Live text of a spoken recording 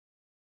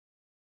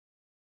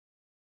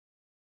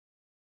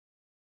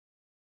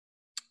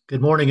Good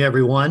morning,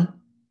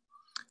 everyone.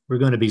 We're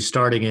going to be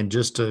starting in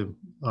just a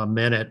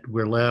minute.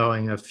 We're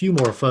allowing a few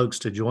more folks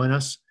to join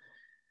us.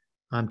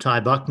 I'm Ty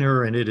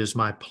Buckner, and it is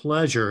my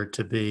pleasure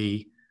to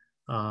be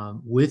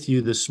with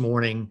you this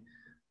morning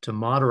to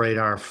moderate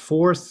our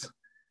fourth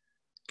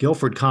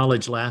Guilford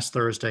College Last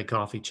Thursday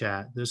Coffee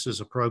Chat. This is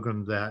a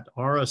program that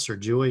Ara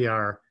Serjui,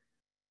 our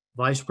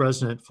Vice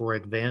President for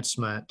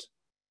Advancement,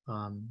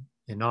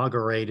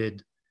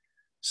 inaugurated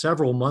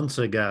several months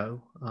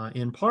ago,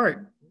 in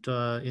part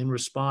in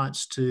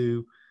response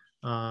to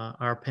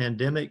our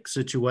pandemic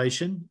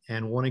situation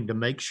and wanting to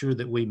make sure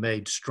that we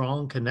made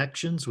strong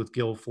connections with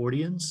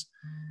Guilfordians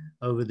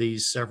over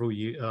these several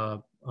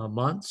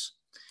months.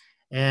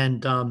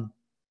 And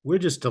we're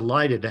just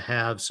delighted to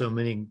have so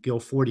many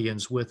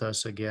Guilfordians with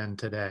us again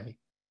today.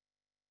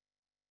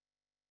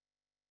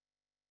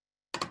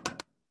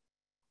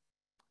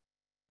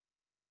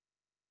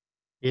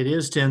 It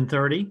is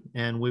 10:30,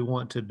 and we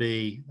want to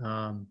be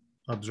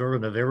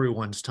observant of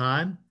everyone's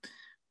time.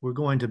 We're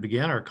going to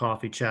begin our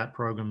coffee chat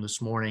program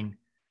this morning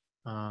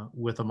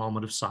with a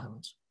moment of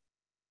silence.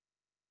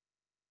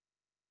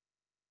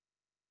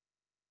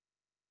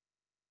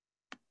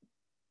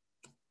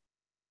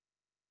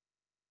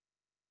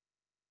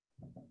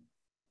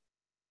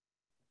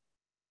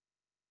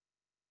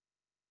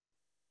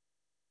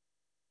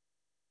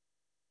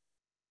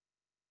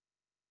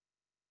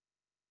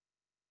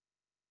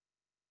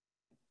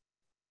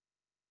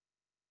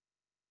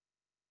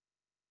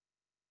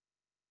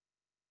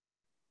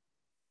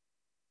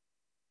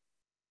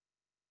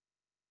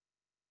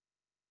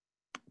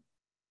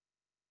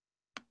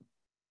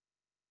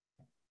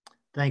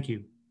 Thank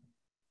you.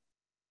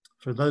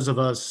 For those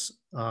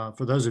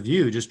of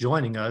you just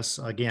joining us,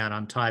 again,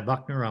 I'm Ty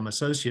Buckner. I'm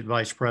Associate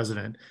Vice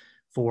President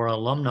for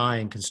Alumni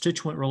and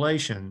Constituent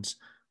Relations.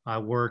 I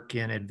work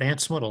in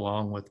advancement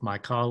along with my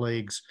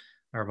colleagues,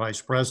 our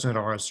Vice President,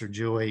 Ara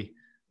Serjui,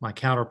 my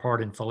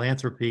counterpart in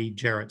philanthropy,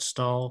 Jarrett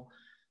Stahl,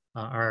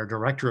 our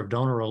Director of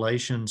Donor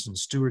Relations and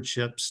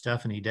Stewardship,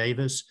 Stephanie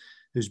Davis,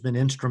 who's been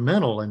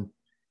instrumental in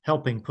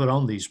helping put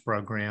on these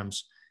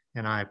programs,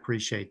 and I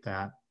appreciate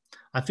that.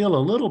 I feel a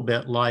little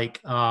bit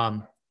like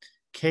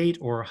Kate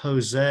or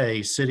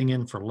Jose sitting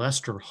in for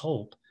Lester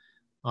Holt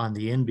on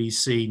the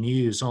NBC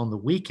News on the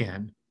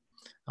weekend.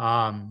 But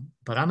I'm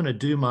going to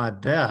do my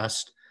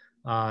best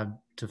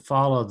to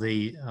follow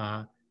the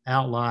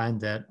outline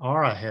that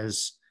Ara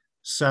has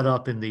set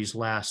up in these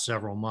last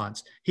several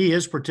months. He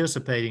is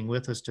participating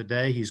with us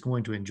today. He's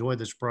going to enjoy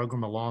this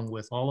program along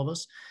with all of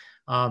us.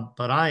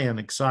 But I am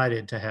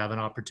excited to have an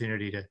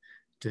opportunity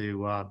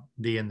to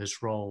be in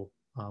this role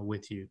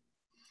with you.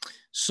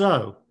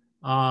 So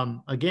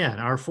again,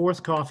 our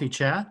fourth coffee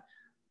chat,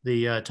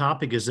 the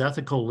topic is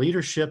ethical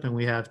leadership, and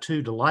we have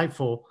two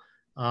delightful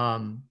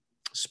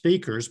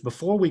speakers.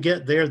 Before we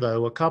get there,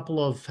 though, a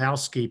couple of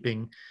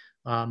housekeeping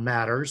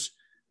matters.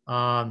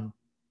 In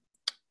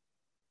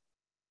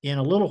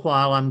a little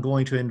while, I'm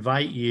going to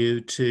invite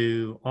you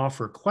to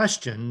offer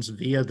questions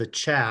via the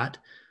chat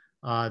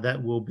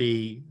that will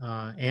be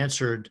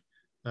answered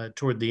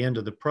toward the end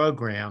of the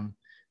program.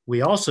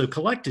 We also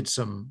collected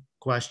some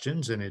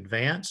questions in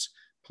advance.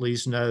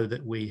 Please know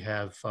that we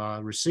have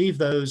received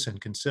those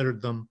and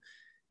considered them,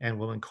 and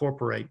will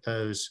incorporate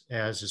those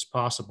as is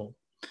possible.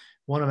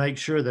 Want to make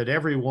sure that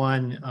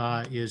everyone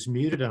is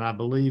muted, and I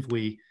believe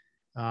we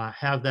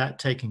have that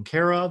taken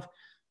care of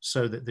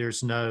so that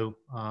there's no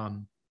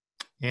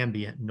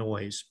ambient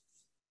noise.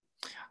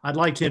 I'd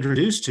like to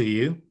introduce to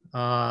you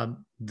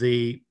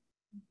the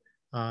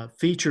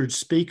featured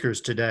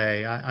speakers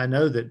today. I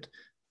know that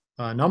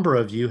a number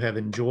of you have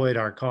enjoyed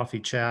our coffee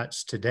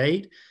chats to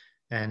date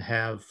and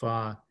have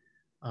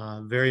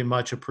very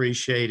much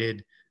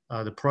appreciated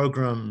the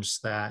programs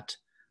that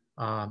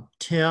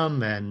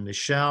Tim and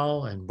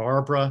Michelle and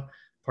Barbara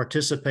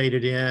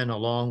participated in,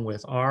 along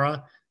with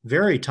Ara.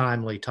 Very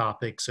timely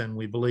topics, and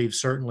we believe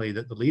certainly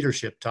that the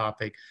leadership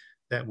topic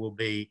that will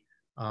be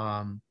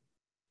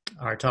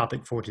our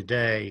topic for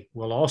today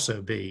will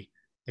also be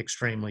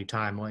extremely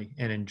timely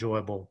and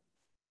enjoyable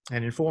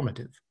and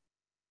informative.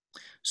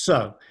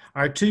 So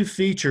our two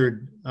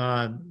featured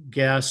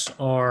guests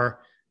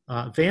are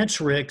Vance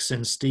Ricks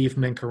and Steve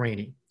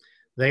Mencarini.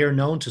 They are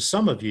known to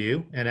some of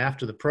you, and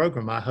after the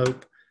program, I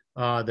hope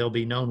they'll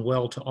be known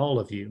well to all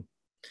of you.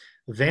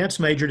 Vance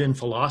majored in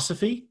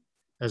philosophy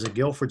as a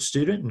Guilford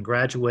student and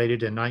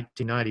graduated in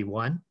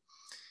 1991.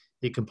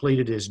 He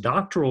completed his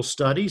doctoral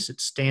studies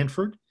at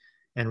Stanford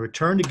and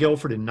returned to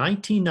Guilford in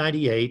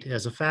 1998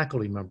 as a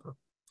faculty member.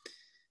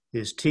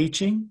 His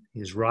teaching,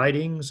 his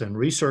writings, and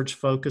research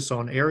focus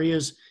on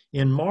areas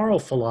in moral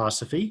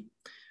philosophy,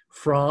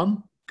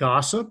 from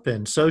gossip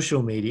and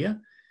social media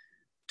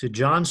to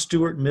John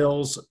Stuart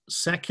Mill's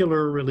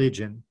Secular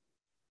Religion.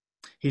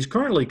 He's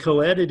currently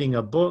co-editing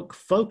a book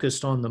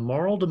focused on the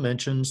moral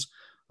dimensions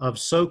of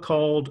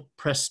so-called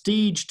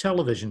prestige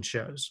television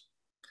shows.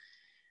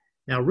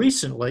 Now,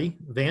 recently,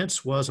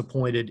 Vance was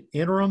appointed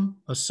Interim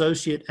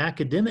Associate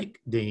Academic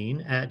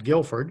Dean at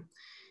Guilford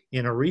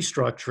in a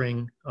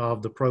restructuring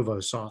of the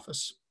Provost's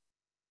office.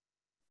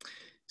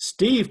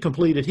 Steve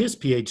completed his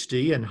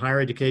PhD in higher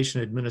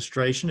education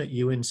administration at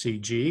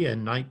UNCG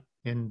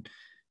in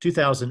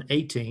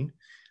 2018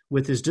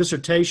 with his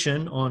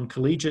dissertation on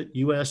collegiate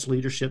U.S.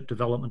 leadership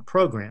development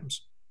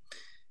programs.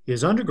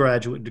 His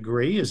undergraduate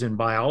degree is in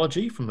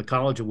biology from the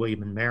College of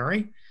William and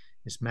Mary,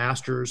 his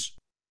master's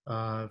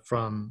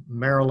from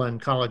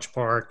Maryland College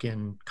Park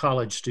in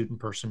college student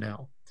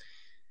personnel.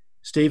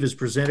 Steve has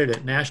presented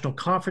at national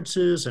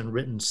conferences and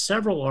written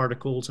several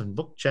articles and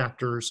book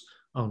chapters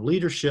on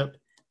leadership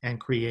and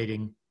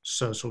creating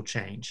social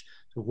change.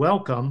 So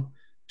welcome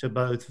to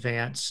both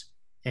Vance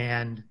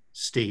and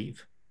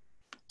Steve.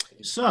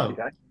 So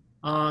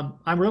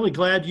I'm really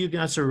glad you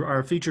guys are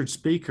our featured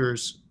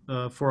speakers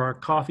for our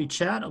coffee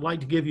chat. I'd like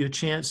to give you a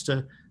chance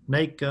to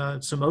make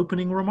some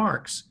opening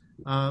remarks.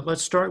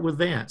 Let's start with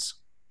Vance.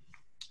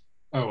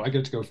 Oh, I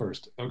get to go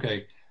first.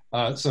 Okay.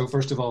 So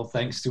first of all,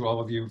 thanks to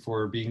all of you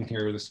for being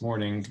here this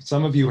morning.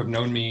 Some of you have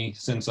known me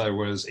since I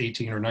was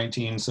 18 or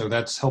 19, so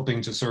that's helping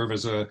to serve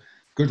as a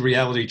good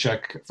reality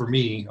check for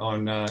me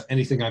on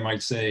anything I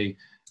might say.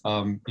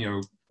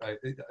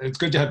 It's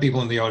good to have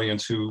people in the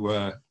audience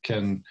who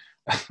can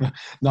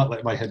not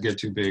let my head get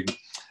too big.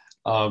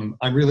 I'm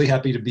really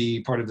happy to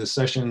be part of this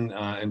session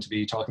and to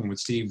be talking with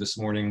Steve this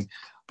morning.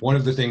 One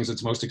of the things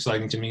that's most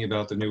exciting to me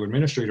about the new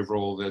administrative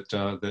role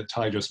that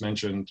Ty just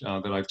mentioned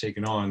that I've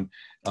taken on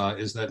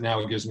is that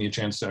now it gives me a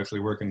chance to actually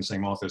work in the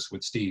same office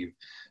with Steve.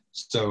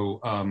 So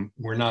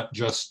we're not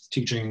just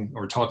teaching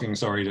or talking,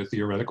 sorry, at a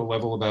theoretical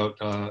level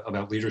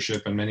about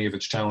leadership and many of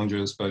its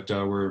challenges, but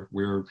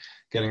we're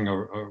getting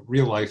a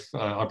real life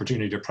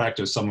opportunity to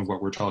practice some of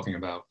what we're talking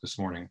about this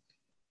morning.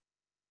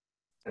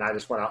 And I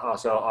just want to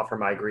also offer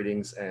my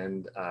greetings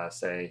and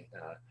say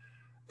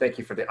thank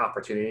you for the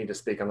opportunity to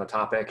speak on the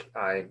topic.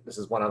 This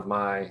is one of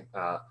my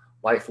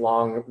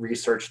lifelong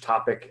research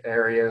topic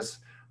areas.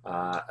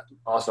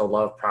 Also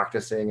love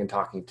practicing and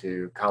talking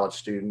to college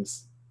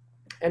students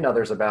and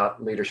others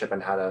about leadership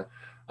and how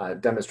to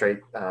demonstrate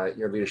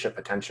your leadership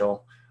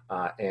potential.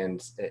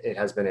 And it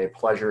has been a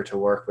pleasure to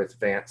work with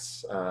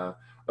Vance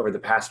over the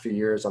past few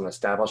years on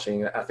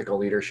establishing ethical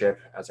leadership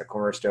as a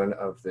cornerstone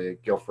of the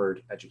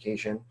Guilford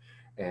education.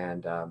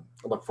 And I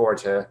look forward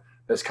to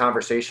this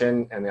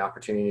conversation and the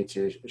opportunity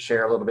to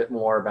share a little bit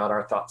more about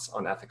our thoughts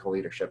on ethical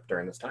leadership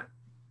during this time.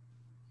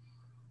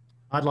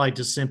 I'd like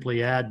to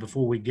simply add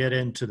before we get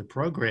into the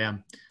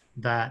program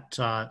that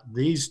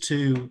these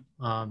two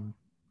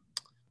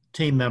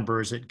team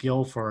members at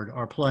Guilford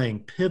are playing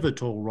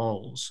pivotal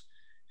roles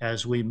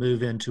as we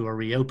move into a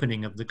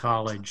reopening of the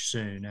college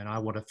soon. And I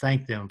want to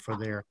thank them for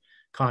their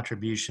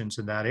contributions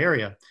in that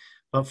area.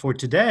 But for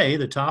today,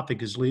 the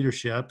topic is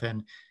leadership,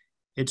 and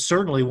it's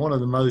certainly one of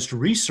the most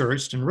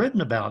researched and written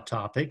about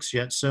topics,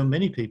 yet so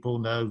many people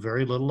know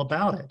very little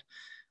about it.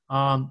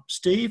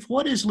 Steve,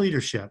 what is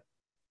leadership?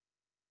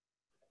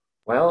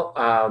 Well,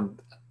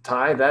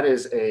 Ty, that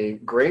is a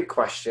great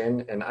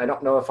question, and I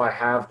don't know if I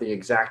have the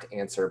exact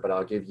answer, but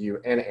I'll give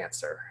you an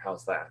answer.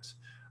 How's that?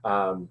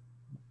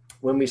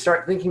 When we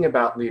start thinking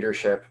about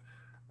leadership,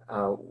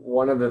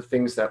 one of the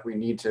things that we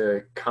need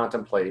to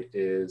contemplate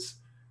is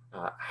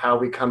how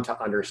we come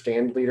to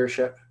understand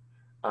leadership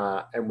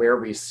and where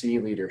we see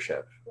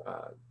leadership.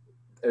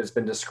 It has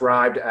been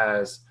described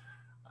as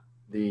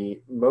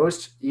the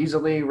most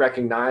easily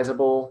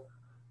recognizable,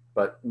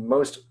 but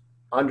most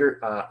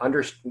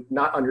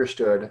not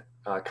understood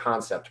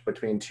concept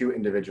between two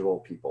individual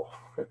people.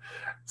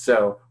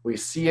 So we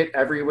see it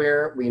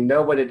everywhere. We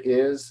know what it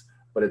is,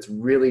 but it's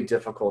really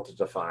difficult to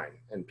define.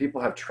 And people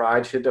have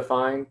tried to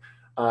define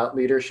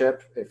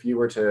leadership. If you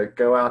were to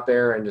go out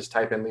there and just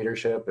type in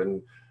leadership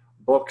in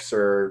books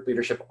or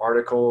leadership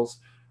articles,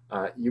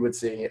 you would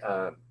see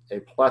a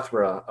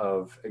plethora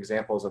of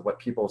examples of what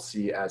people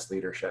see as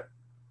leadership.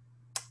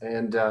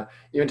 And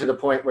even to the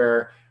point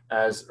where,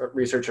 as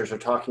researchers are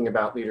talking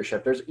about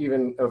leadership, there's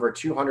even over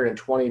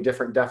 220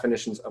 different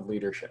definitions of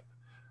leadership,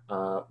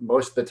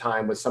 most of the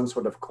time with some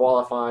sort of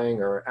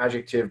qualifying or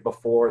adjective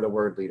before the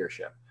word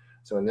leadership.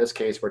 So in this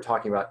case, we're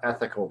talking about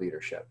ethical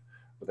leadership,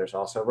 but there's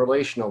also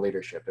relational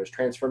leadership, there's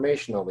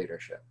transformational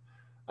leadership.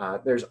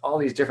 There's all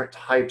these different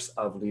types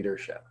of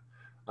leadership.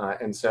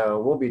 And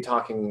so we'll be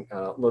talking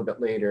a little bit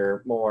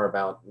later more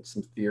about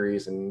some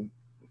theories and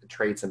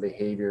traits and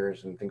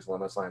behaviors and things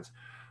along those lines.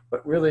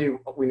 But really,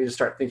 we need to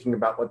start thinking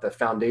about what the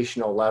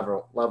foundational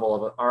level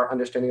of our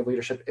understanding of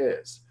leadership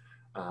is.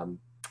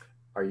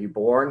 Are you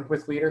born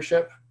with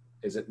leadership?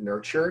 Is it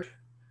nurtured?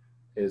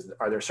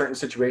 Are there certain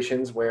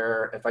situations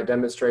where if I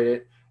demonstrate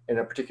it in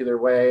a particular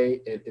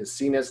way, it is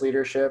seen as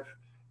leadership?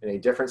 In a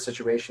different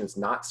situation, it's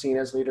not seen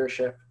as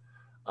leadership?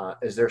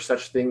 Is there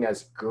such thing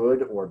as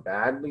good or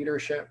bad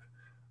leadership?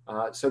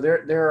 So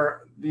there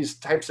are these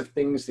types of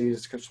things,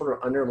 these sort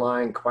of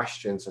underlying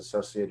questions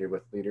associated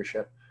with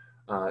leadership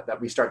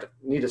that we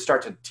need to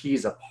start to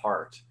tease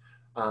apart.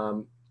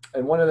 And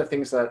one of the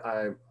things that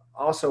I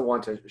also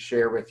want to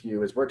share with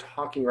you is we're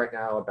talking right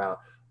now about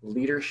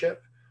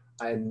leadership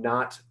and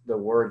not the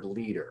word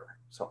leader.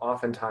 So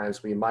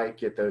oftentimes we might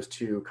get those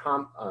two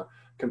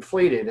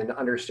conflated in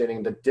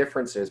understanding the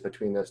differences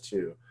between those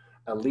two.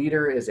 A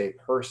leader is a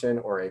person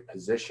or a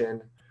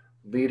position.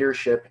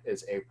 Leadership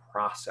is a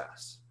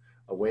process,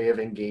 a way of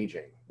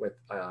engaging with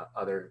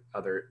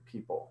other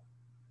people.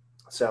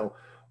 So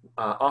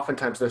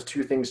oftentimes those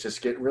two things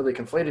just get really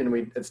conflated,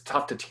 and it's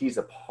tough to tease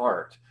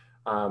apart.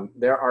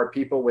 There are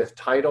people with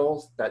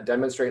titles that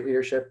demonstrate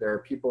leadership. There are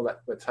people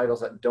with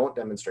titles that don't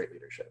demonstrate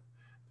leadership.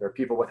 There are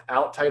people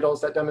without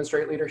titles that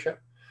demonstrate leadership.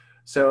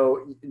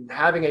 So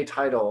having a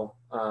title,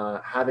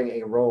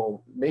 having a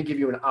role may give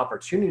you an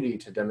opportunity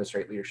to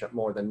demonstrate leadership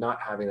more than not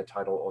having the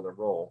title or the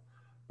role.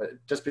 But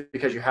just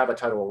because you have a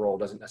title or role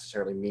doesn't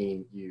necessarily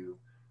mean you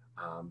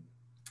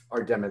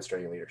are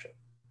demonstrating leadership.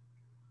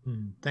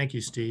 Thank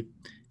you, Steve.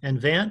 And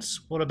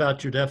Vance, what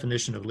about your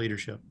definition of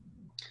leadership?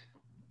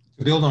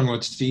 To build on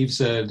what Steve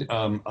said,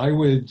 I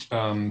would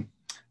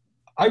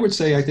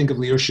say I think of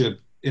leadership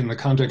in the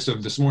context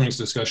of this morning's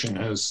discussion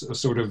as a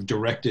sort of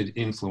directed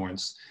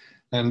influence.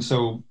 And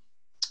so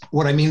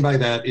what I mean by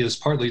that is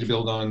partly to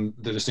build on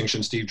the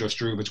distinction Steve just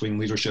drew between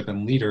leadership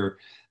and leader,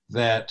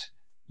 that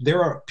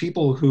there are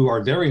people who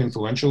are very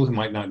influential who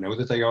might not know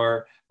that they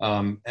are,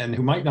 and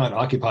who might not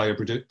occupy a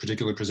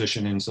particular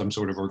position in some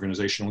sort of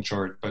organizational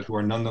chart, but who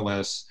are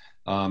nonetheless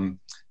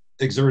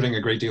exerting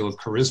a great deal of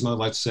charisma,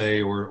 let's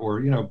say,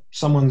 or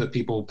someone that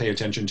people pay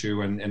attention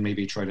to and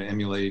maybe try to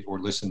emulate or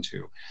listen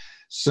to.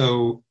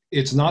 So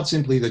it's not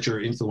simply that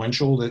you're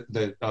influential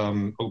that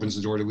opens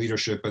the door to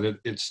leadership, but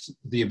it's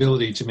the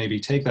ability to maybe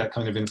take that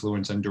kind of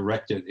influence and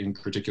direct it in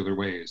particular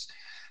ways.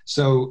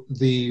 So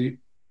the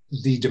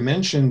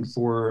dimension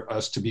for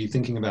us to be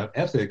thinking about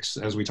ethics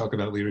as we talk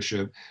about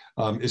leadership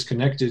is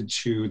connected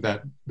to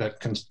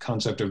that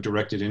concept of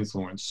directed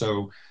influence.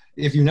 So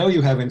if you know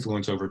you have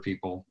influence over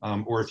people,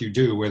 or if you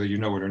do, whether you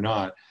know it or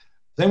not,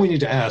 then we need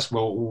to ask,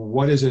 well,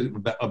 what is it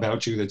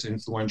about you that's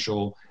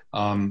influential?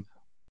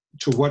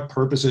 To what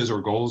purposes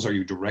or goals are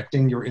you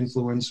directing your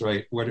influence,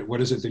 right?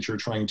 What is it that you're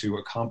trying to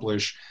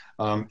accomplish?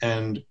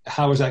 And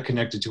how is that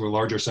connected to a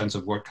larger sense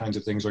of what kinds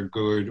of things are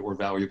good or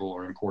valuable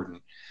or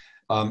important?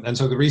 And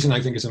so the reason I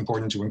think it's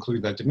important to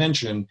include that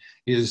dimension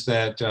is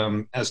that,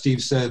 as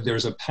Steve said,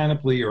 there's a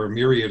panoply or a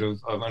myriad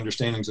of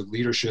understandings of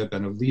leadership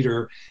and of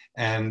leader,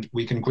 and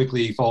we can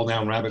quickly fall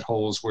down rabbit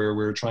holes where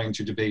we're trying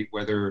to debate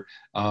whether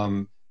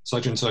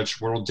such and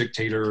such world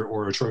dictator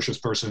or atrocious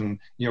person,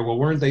 well,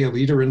 weren't they a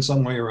leader in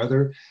some way or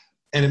other?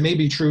 And it may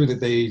be true that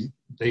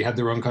they had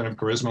their own kind of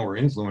charisma or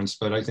influence,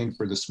 but I think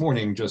for this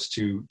morning, just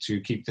to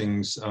keep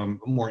things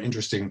more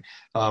interesting,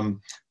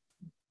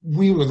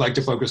 we would like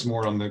to focus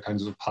more on the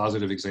kinds of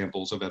positive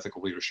examples of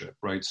ethical leadership,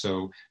 right?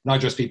 So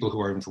not just people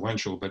who are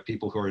influential, but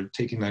people who are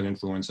taking that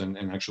influence and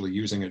actually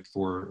using it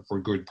for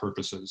good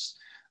purposes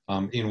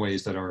in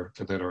ways that are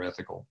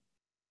ethical.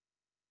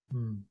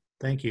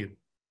 Thank you.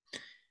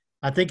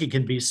 I think it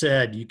can be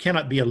said you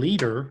cannot be a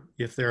leader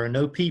if there are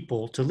no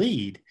people to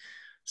lead.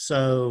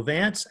 So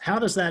Vance, how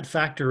does that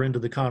factor into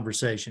the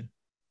conversation?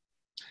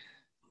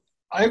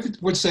 I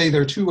would say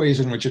there are two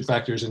ways in which it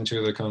factors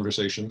into the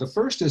conversation. The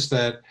first is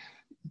that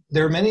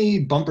there are many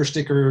bumper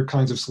sticker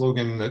kinds of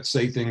slogans that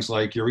say things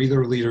like you're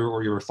either a leader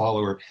or you're a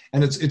follower.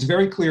 And it's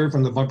very clear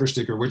from the bumper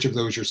sticker which of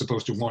those you're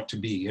supposed to want to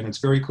be. And it's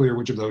very clear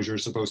which of those you're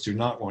supposed to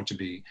not want to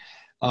be.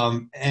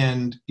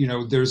 And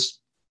there's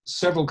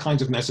several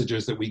kinds of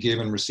messages that we give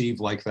and receive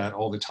like that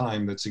all the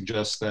time that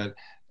suggest that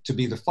to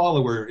be the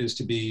follower is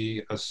to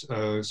be a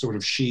sort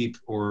of sheep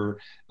or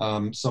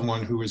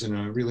someone who is in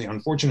a really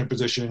unfortunate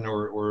position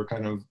or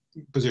kind of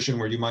position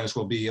where you might as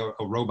well be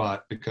a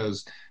robot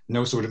because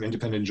no sort of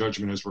independent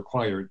judgment is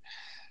required.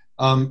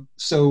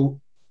 So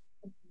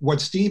what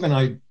Steve and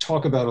I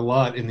talk about a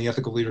lot in the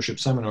ethical leadership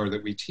seminar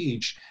that we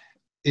teach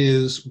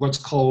is what's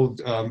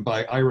called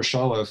by Ira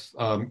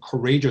Shaloff,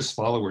 courageous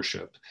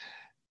followership.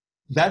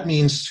 That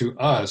means to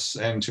us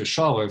and to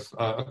Shaloff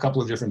a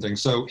couple of different things.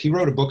 So he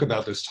wrote a book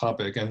about this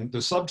topic, and the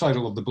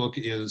subtitle of the book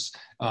is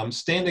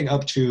Standing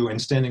Up to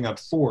and Standing Up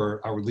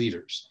for Our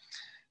Leaders.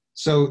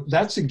 So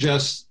that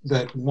suggests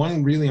that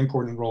one really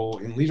important role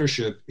in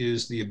leadership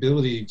is the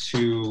ability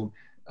to,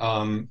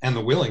 and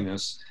the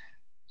willingness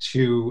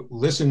to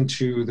listen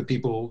to the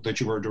people that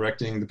you are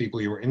directing, the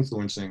people you are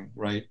influencing,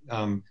 right?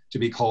 To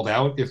be called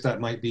out if that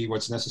might be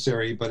what's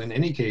necessary, but in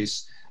any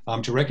case,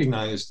 to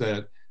recognize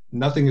that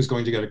nothing is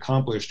going to get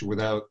accomplished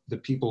without the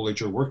people that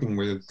you're working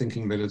with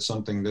thinking that it's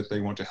something that they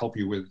want to help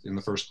you with in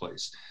the first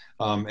place,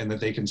 and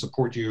that they can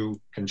support you,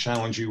 can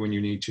challenge you when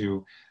you need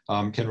to,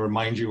 can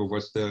remind you of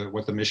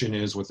what the mission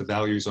is, what the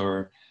values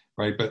are,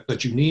 right?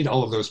 But you need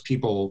all of those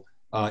people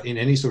in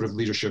any sort of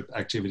leadership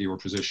activity or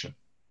position.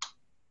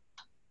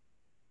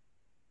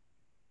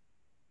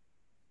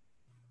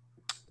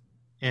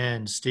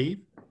 And Steve?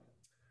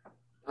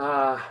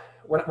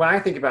 When I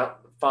think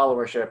about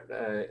followership,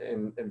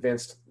 and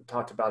Vince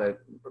talked about it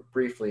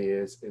briefly,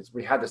 is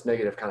we have this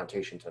negative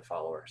connotation to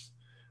followers.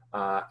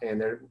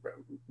 And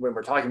when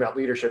we're talking about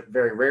leadership,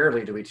 very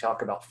rarely do we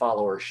talk about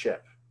followership.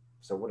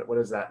 So what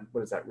does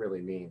that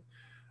really mean?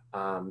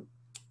 One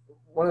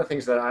of the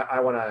things that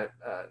I want to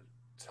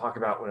talk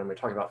about when we're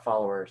talking about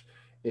followers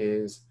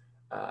is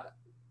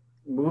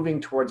moving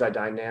towards a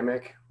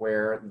dynamic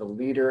where the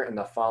leader and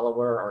the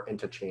follower are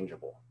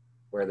interchangeable,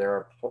 where there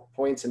are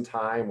points in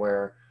time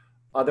where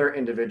other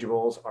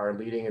individuals are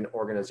leading an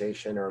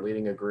organization or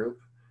leading a group,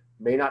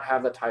 may not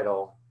have the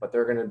title, but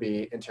they're going to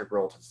be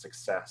integral to the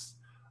success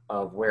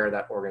of where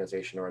that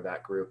organization or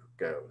that group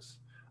goes.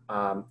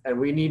 And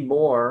we need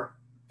more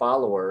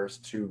followers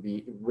to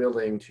be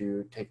willing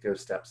to take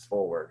those steps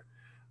forward.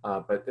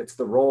 But it's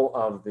the role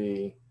of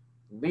the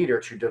leader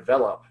to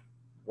develop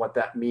what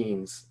that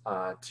means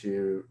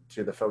to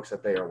the folks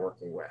that they are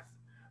working with.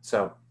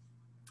 So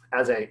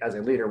as a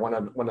leader, one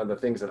of the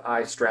things that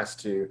I stress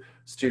to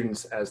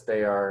students as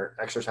they are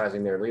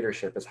exercising their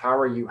leadership is, how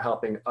are you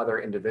helping other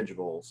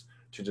individuals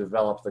to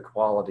develop the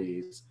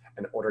qualities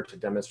in order to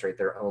demonstrate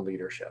their own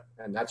leadership?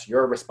 And that's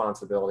your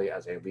responsibility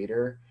as a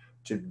leader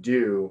to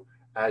do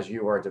as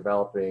you are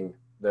developing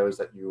those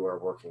that you are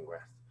working with.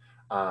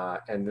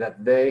 And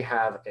that they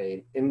have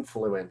an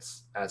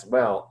influence as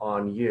well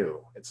on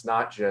you. It's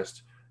not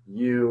just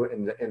you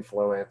and the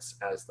influence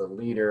as the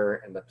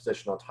leader and the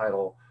positional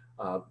title,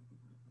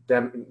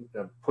 them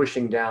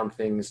pushing down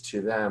things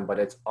to them, but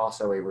it's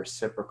also a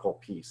reciprocal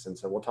piece. And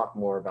so we'll talk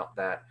more about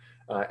that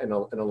in a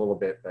little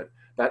bit. But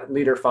that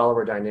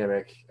leader-follower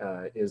dynamic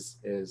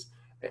is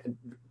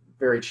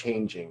very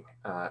changing,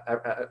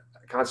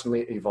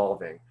 constantly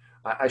evolving.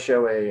 I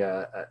show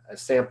a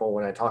sample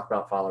when I talk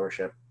about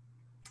followership.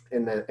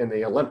 In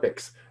the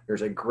Olympics,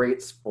 there's a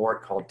great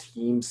sport called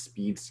team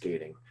speed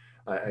skating.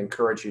 I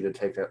encourage you to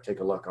take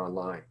a look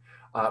online.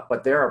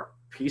 But there are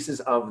pieces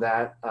of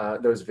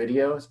those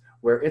videos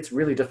where it's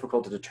really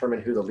difficult to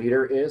determine who the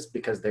leader is,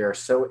 because they are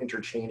so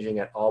interchanging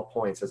at all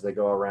points as they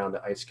go around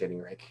the ice skating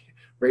rink,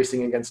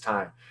 racing against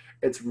time.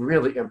 It's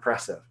really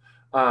impressive.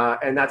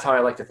 And that's how I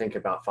like to think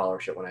about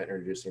followership when I'm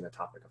introducing the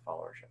topic of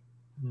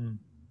followership.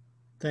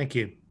 Thank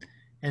you.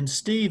 And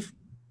Steve,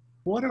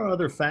 what are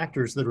other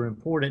factors that are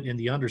important in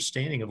the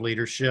understanding of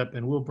leadership?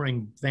 And we'll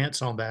bring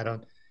Vance on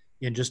that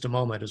in just a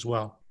moment as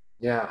well.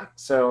 Yeah.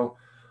 So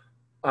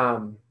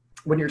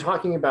when you're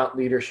talking about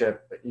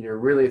leadership, you're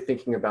really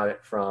thinking about it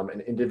from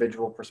an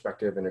individual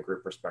perspective and a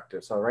group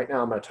perspective. So right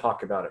now I'm going to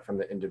talk about it from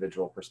the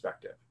individual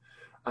perspective.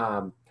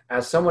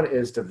 As someone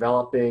is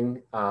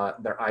developing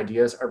their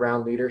ideas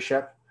around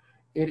leadership,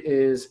 it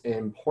is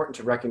important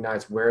to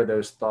recognize where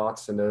those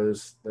thoughts and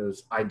those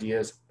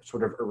ideas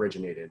sort of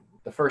originated.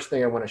 The first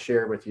thing I want to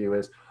share with you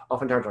is,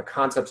 oftentimes our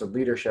concepts of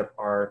leadership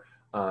are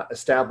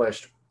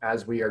established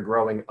as we are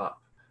growing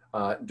up.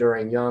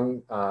 During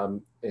young,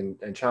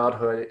 in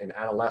childhood and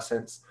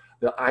adolescence,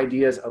 the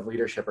ideas of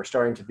leadership are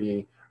starting to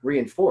be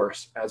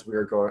reinforced as we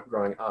are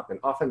growing up. And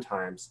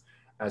oftentimes,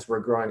 as we're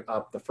growing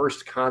up, the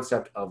first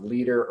concept of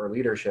leader or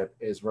leadership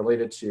is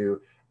related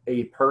to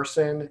a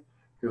person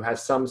who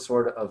has some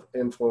sort of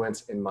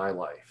influence in my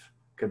life.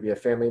 Could be a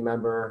family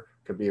member,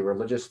 could be a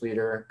religious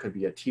leader, could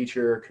be a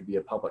teacher, could be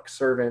a public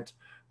servant,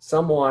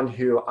 someone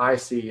who I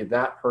see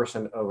that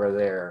person over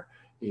there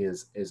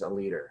is a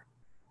leader.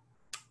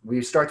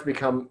 We start to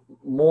become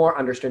more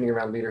understanding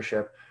around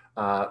leadership,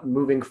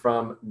 moving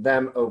from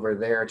them over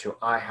there to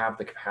I have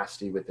the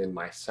capacity within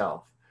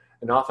myself.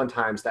 And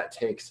oftentimes that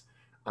takes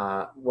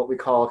what we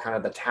call kind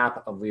of the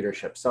tap of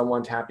leadership,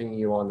 someone tapping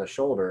you on the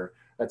shoulder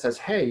that says,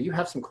 hey, you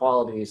have some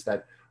qualities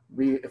that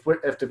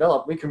if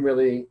developed, we can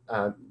really,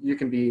 you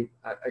can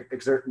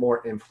exert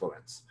more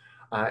influence.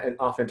 And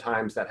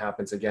oftentimes that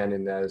happens again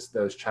in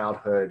those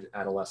childhood,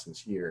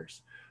 adolescence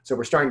years. So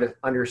we're starting to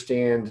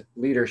understand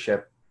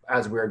leadership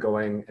as we're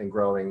going and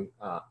growing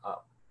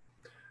up.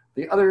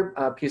 The other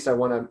piece I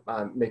want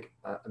to make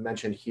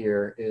mention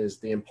here is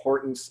the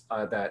importance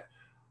that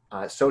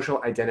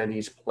social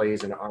identities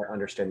plays in our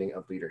understanding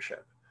of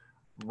leadership.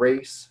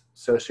 Race,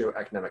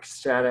 socioeconomic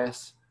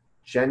status,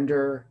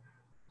 gender,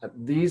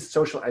 these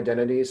social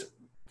identities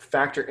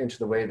factor into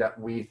the way that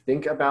we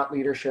think about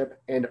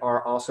leadership and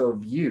are also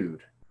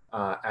viewed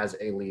as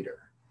a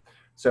leader.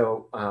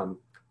 So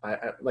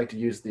I like to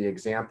use the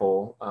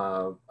example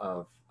of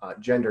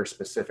gender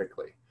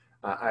specifically.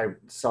 I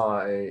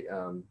saw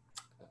a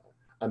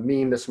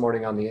meme this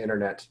morning on the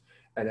internet,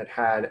 and it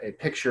had a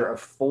picture of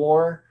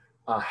 4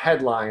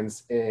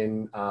 headlines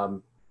in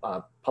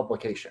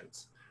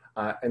publications.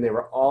 And they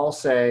were all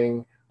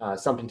saying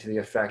something to the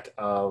effect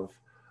of,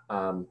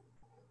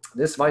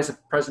 this vice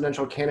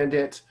presidential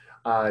candidate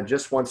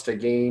just wants to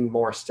gain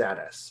more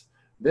status.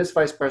 This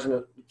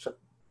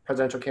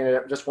presidential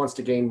candidate just wants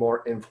to gain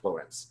more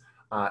influence.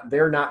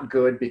 They're not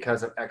good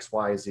because of X,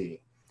 Y,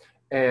 Z.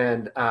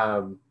 And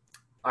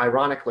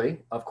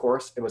ironically, of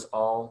course, it was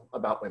all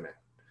about women.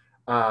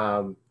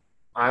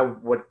 I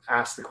would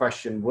ask the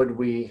question, would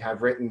we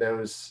have written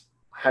those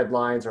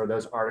headlines or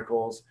those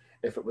articles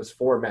if it was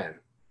 4 men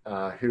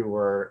who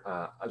were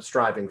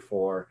striving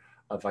for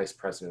a vice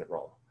president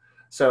role?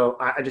 So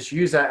I just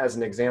use that as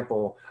an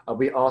example.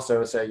 We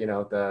also say,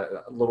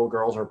 the little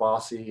girls are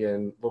bossy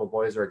and little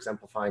boys are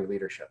exemplifying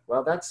leadership.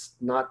 Well, that's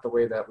not the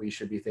way that we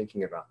should be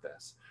thinking about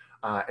this.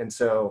 And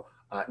so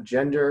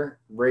gender,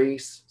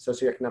 race,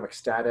 socioeconomic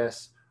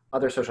status,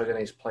 other social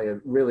identities play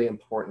a really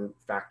important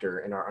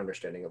factor in our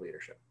understanding of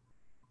leadership.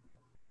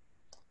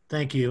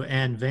 Thank you.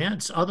 And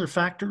Vance, other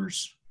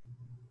factors?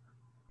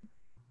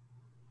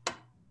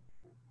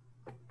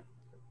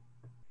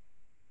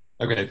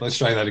 Okay, let's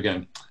try that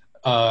again.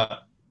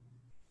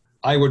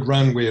 I would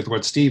run with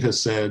what Steve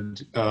has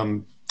said.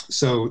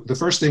 So the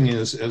first thing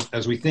is,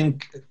 as we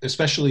think,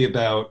 especially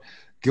about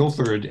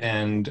Guilford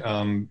and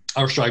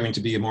our striving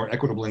to be a more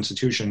equitable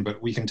institution,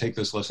 but we can take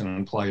this lesson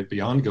and apply it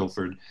beyond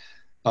Guilford.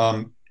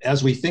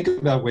 As we think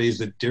about ways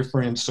that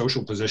different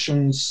social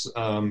positions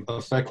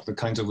affect the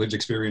kinds of lived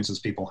experiences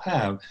people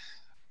have,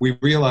 we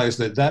realize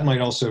that that might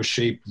also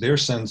shape their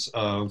sense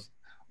of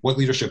what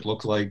leadership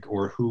looked like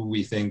or who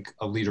we think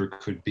a leader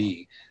could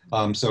be.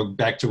 So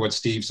back to what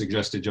Steve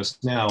suggested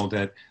just now,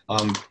 that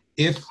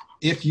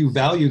if you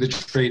value the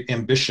trait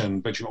ambition,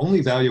 but you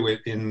only value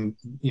it in,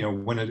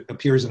 when it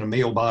appears in a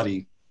male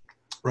body,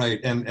 right,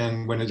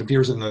 and when it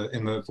appears in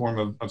the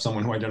form of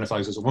someone who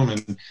identifies as a woman,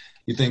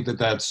 you think that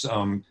that's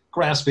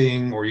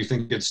grasping, or you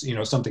think it's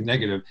something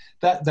negative.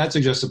 That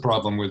suggests a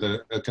problem with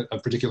a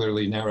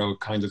particularly narrow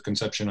kind of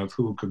conception of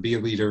who could be a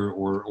leader,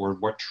 or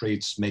what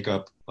traits make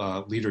up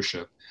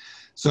leadership.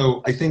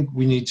 So I think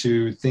we need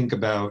to think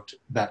about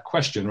that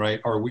question, right?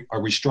 Are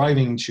we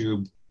striving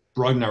to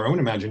broaden our own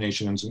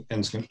imaginations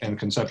and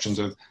conceptions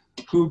of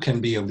who can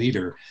be a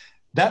leader?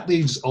 That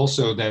leads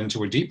also then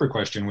to a deeper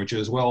question, which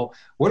is, well,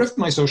 what if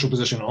my social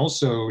position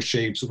also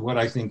shapes what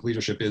I think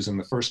leadership is in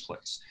the first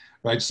place,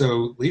 right?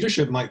 So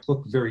leadership might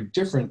look very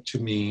different to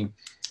me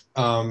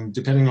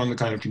depending on the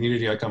kind of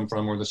community I come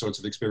from or the sorts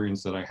of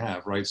experience that I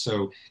have, right?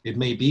 So it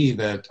may be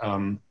that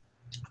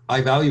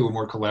I value a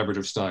more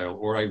collaborative style,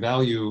 or I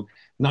value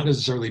not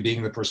necessarily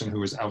being the person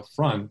who is out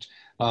front,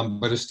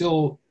 but is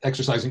still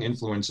exercising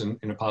influence in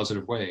a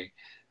positive way.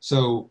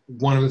 So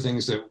one of the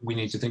things that we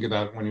need to think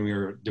about when we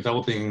are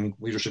developing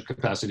leadership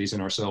capacities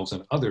in ourselves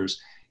and others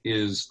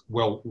is,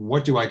 well,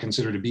 what do I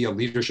consider to be a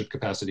leadership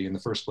capacity in the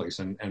first place,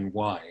 and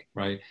why,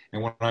 right?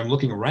 And when I'm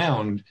looking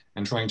around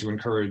and trying to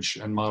encourage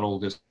and model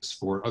this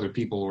for other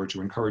people, or to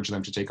encourage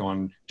them to take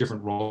on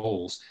different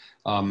roles,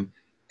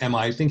 am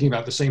I thinking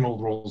about the same old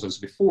roles as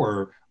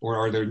before, or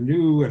are there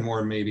new and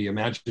more maybe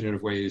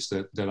imaginative ways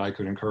that I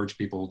could encourage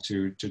people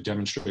to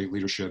demonstrate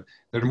leadership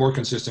that are more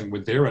consistent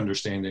with their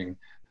understanding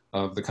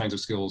of the kinds of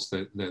skills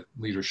that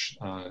leaders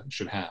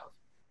should have?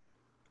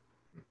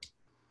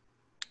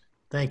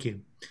 Thank you.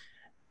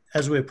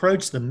 As we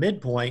approach the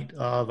midpoint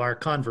of our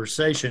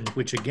conversation,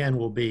 which again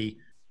will be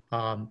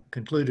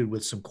concluded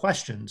with some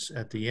questions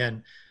at the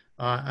end,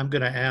 I'm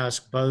going to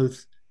ask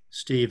both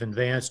Steve and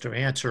Vance to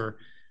answer,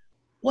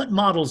 what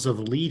models of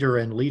leader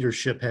and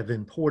leadership have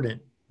been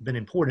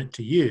important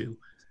to you?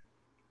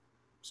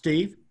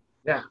 Steve?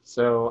 Yeah,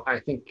 so I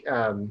think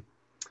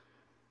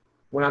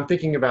when I'm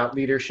thinking about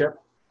leadership,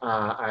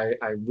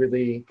 I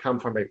really come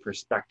from a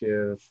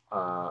perspective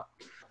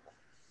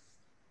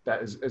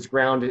that is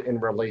grounded in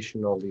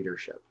relational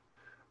leadership.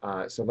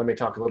 So let me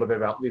talk a little bit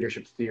about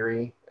leadership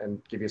theory and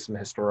give you some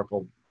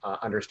historical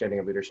understanding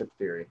of leadership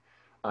theory.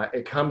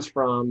 It comes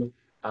from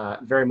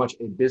very much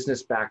a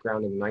business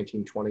background in the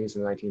 1920s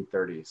and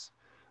 1930s,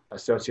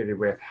 associated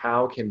with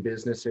how can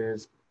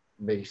businesses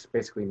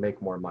basically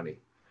make more money?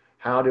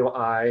 How do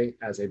I,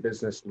 as a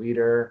business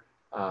leader,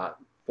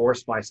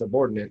 force my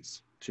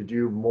subordinates to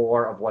do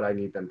more of what I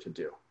need them to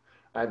do?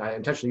 And I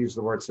intentionally use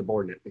the word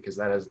subordinate because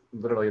that is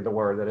literally the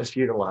word that is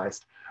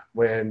utilized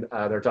when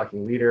they're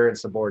talking leader and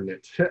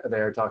subordinate.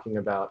 They're talking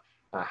about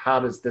how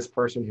does this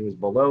person who is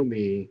below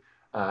me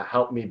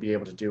help me be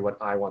able to do what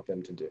I want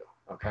them to do,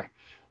 okay?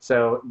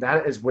 So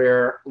that is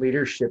where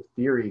leadership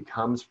theory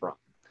comes from.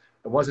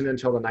 It wasn't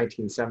until the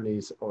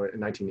 1970s or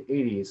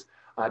 1980s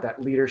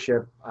that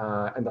leadership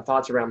and the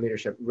thoughts around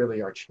leadership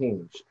really are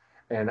changed.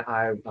 And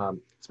I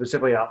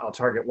specifically, I'll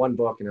target one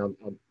book, and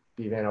I'll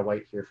be Vanna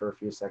White here for a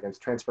few seconds.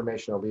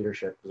 Transformational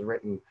Leadership was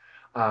written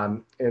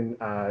in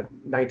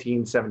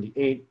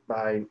 1978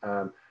 by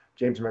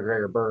James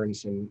McGregor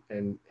Burns,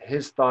 and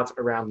his thoughts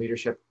around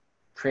leadership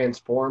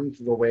transformed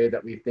the way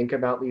that we think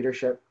about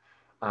leadership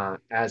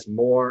as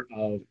more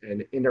of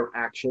an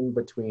interaction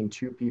between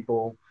two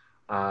people,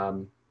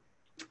 and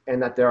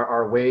that there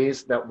are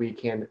ways that we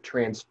can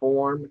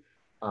transform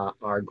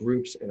our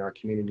groups and our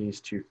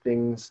communities to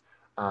things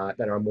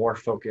that are more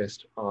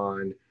focused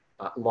on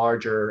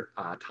larger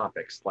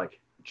topics like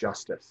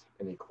justice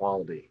and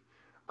equality,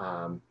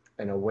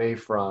 and away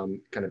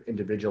from kind of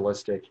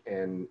individualistic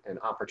and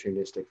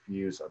opportunistic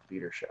views of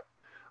leadership.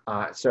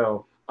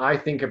 So I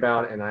think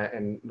about,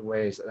 and the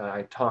ways that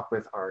I talk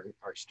with our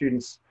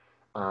students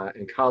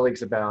and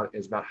colleagues about,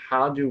 is about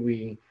how do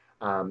we,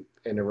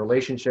 in a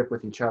relationship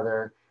with each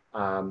other,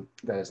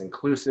 that is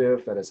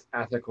inclusive, that is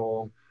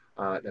ethical,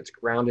 that's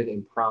grounded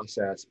in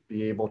process,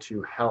 be able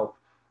to help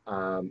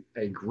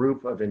a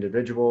group of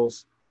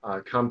individuals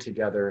come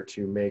together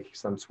to make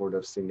some sort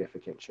of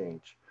significant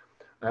change.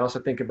 I also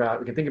think about,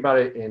 we can think about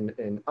it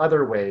in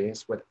other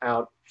ways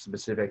without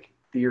specific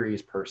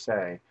theories per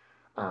se.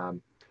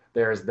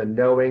 There's the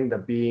knowing, the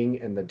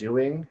being, and the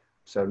doing.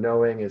 So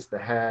knowing is the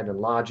head and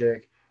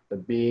logic, the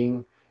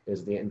being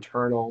is the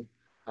internal,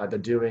 the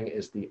doing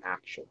is the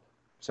action.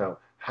 So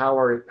how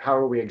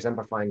are we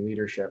exemplifying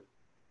leadership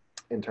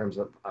in terms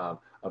of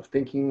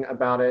thinking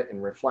about it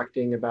and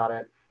reflecting about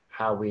it,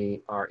 how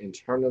we are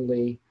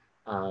internally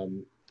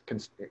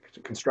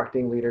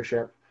constructing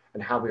leadership,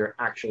 and how we are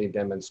actually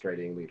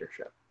demonstrating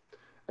leadership.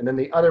 And then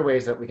the other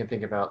ways that we can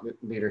think about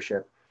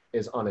leadership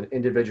is on an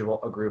individual,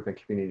 a group, and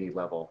community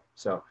level.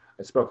 So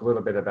I spoke a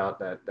little bit about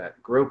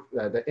that group,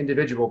 the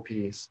individual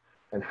piece,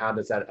 and how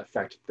does that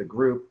affect the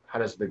group? How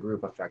does the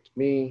group affect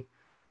me?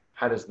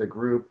 How does the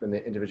group and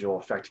the individual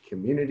affect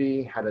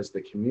community? How does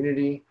the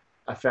community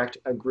affect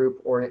a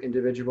group or an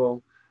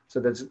individual? So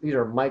these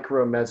are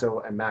micro,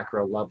 meso, and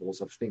macro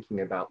levels of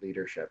thinking about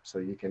leadership. So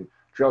you can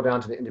drill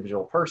down to the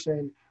individual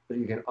person, but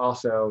you can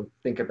also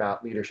think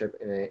about leadership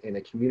in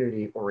a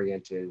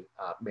community-oriented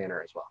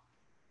manner as well.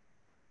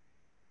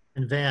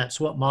 And Vance,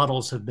 what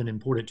models have been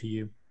important to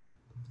you?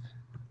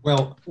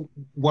 Well,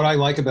 what I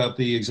like about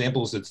the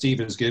examples that Steve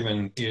has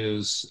given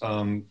is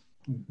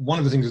one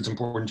of the things that's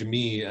important to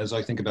me as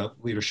I think about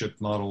leadership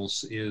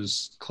models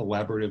is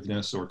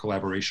collaborativeness or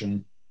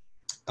collaboration.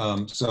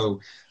 So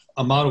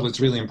a model that's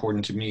really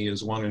important to me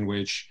is one in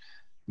which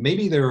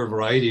maybe there are a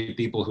variety of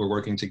people who are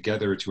working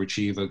together to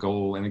achieve a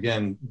goal. And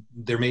again,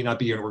 there may not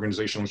be an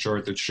organizational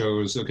chart that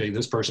shows, okay,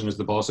 this person is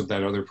the boss of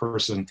that other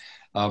person,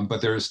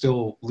 but there is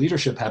still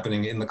leadership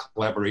happening in the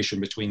collaboration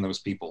between those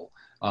people.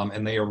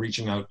 And they are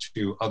reaching out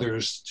to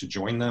others to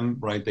join them,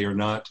 right? They are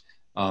not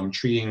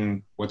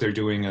treating what they're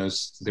doing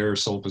as their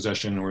sole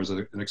possession or as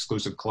an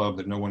exclusive club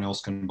that no one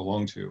else can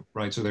belong to,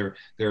 right? So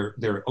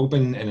they're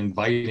open and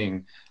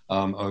inviting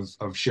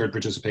of shared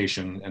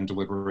participation and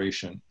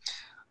deliberation.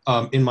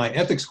 In my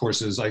ethics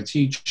courses, I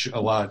teach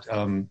a lot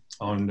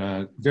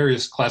on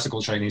various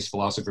classical Chinese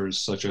philosophers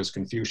such as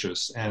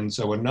Confucius. And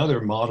so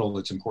another model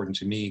that's important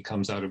to me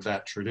comes out of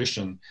that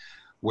tradition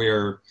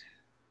where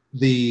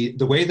the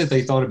way that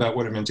they thought about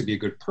what it meant to be a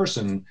good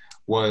person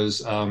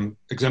was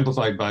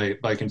exemplified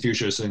by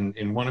Confucius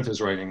in one of his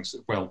writings.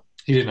 Well,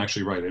 he didn't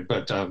actually write it,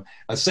 but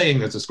a saying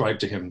that's ascribed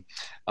to him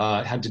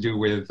had to do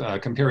with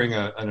comparing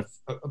a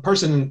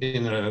person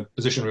in a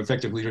position of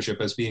effective leadership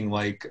as being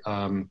like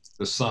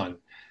the sun,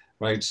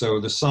 right? So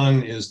the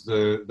sun is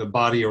the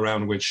body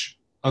around which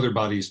other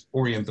bodies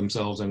orient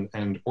themselves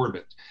and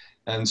orbit.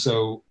 And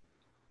so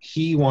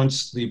he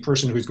wants the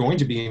person who's going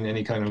to be in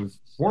any kind of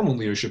formal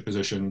leadership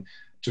position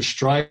to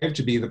strive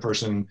to be the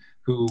person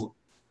who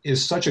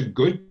is such a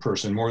good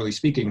person, morally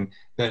speaking,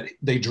 that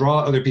they draw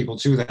other people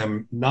to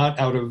them, not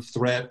out of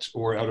threat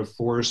or out of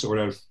force or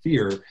out of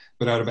fear,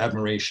 but out of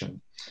admiration.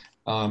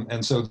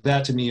 And so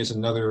that to me is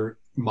another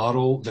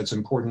model that's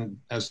important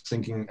as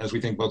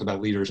we think both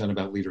about leaders and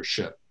about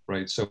leadership,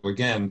 right? So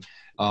again,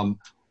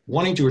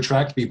 wanting to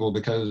attract people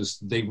because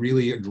they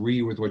really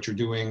agree with what you're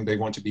doing, they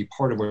want to be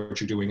part of what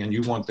you're doing, and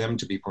you want them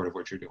to be part of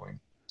what you're doing.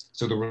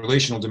 So the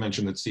relational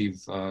dimension that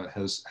Steve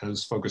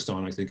has focused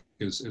on, I think,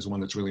 is one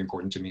that's really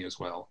important to me as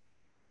well.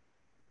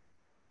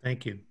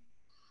 Thank you.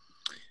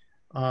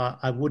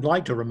 I would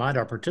like to remind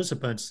our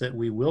participants that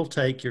we will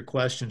take your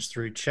questions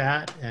through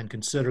chat and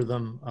consider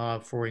them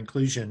for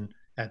inclusion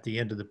at the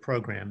end of the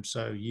program.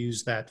 So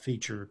use that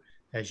feature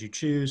as you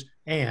choose.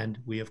 And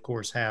we, of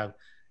course, have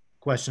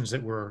questions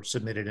that were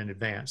submitted in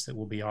advance that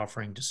we'll be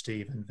offering to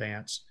Steve and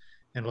Vance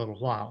in a little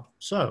while.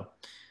 So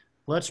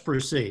let's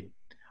proceed.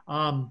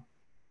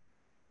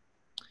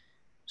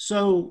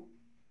 So,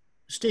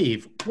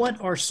 Steve, what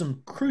are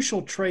some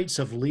crucial traits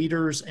of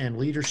leaders and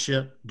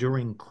leadership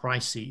during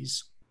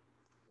crises?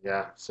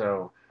 Yeah,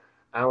 so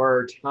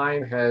our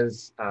time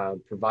has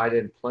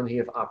provided plenty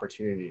of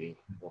opportunity,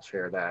 we'll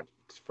share that,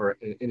 for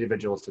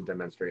individuals to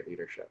demonstrate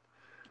leadership.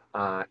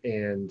 I'll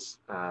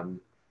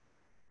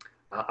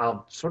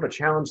sort of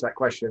challenge that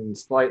question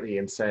slightly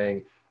in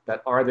saying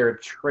that are there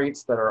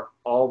traits that are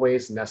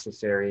always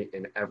necessary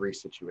in every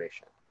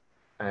situation?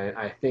 And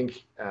I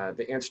think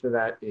the answer to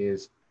that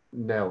is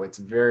no. It's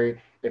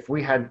if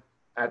we had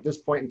at this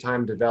point in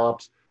time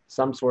developed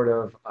some sort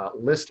of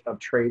list of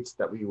traits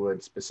that we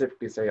would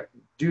specifically say,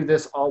 do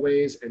this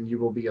always and you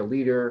will be a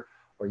leader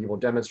or you will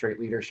demonstrate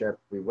leadership,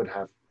 we would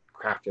have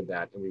crafted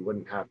that and we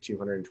wouldn't have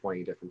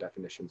 220 different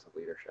definitions of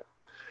leadership.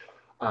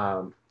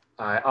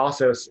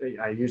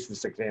 I use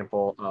this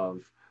example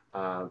of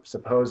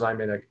suppose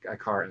I'm in a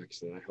car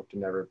accident. I hope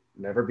to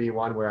never be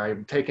one where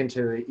I'm taken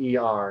to the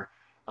ER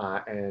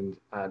and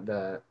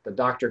the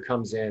doctor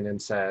comes in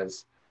and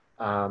says,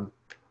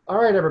 all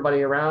right,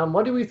 everybody around,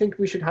 what do we think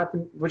we should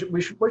happen? What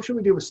should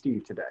we do with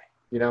Steve today?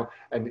 You know,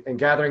 and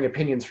gathering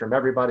opinions from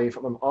everybody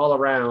from all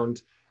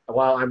around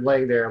while I'm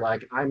laying there,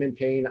 like, I'm in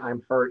pain,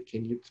 I'm hurt.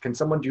 Can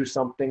someone do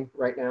something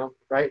right now?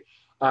 Right.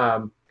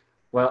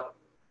 Well,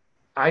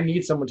 I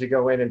need someone to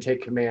go in and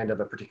take command of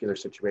a particular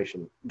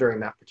situation during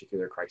that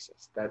particular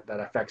crisis that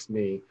affects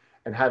me,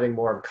 and having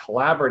more of a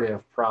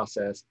collaborative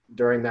process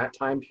during that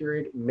time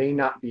period may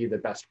not be the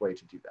best way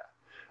to do that.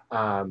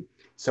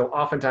 So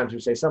oftentimes we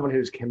say someone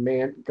who's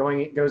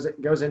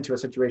goes into a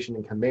situation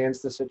and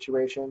commands the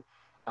situation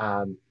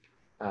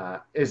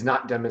is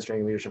not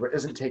demonstrating leadership or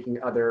isn't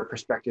taking other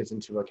perspectives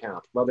into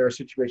account. Well, there are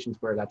situations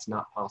where that's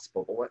not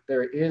possible, but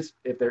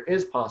if there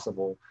is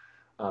possible,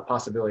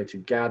 possibility to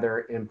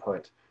gather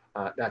input,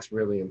 that's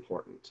really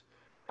important.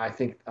 I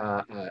think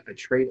a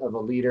trait of a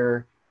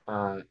leader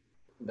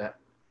that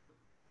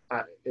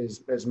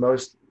is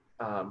most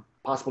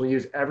possible to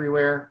use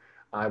everywhere,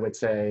 I would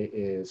say,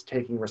 is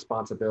taking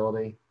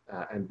responsibility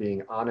and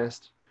being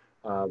honest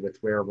with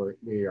where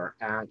we are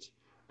at.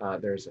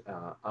 There's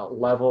a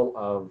level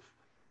of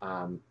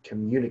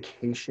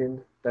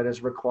communication that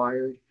is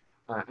required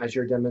as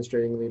you're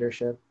demonstrating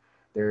leadership.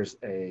 There's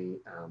a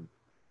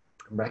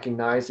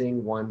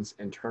recognizing one's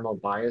internal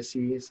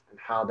biases and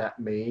how that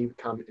may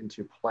come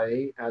into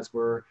play as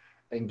we're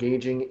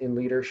engaging in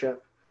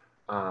leadership.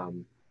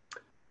 Um,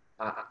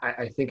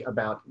 I think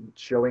about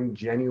showing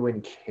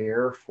genuine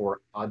care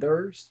for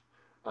others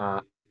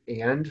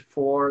and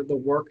for the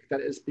work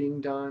that is being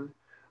done.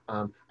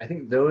 I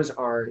think those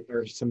are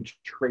some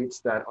traits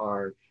that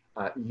are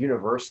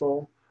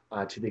universal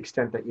to the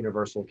extent that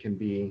universal can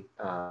be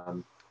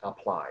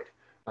applied.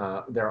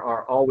 There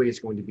are always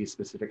going to be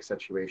specific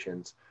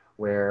situations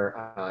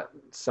where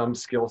some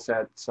skill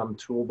set, some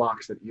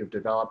toolbox that you've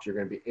developed, you're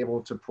going to be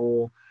able to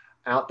pull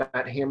out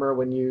that hammer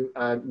when you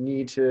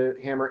need to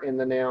hammer in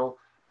the nail.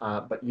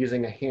 But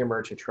using a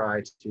hammer to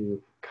try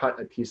to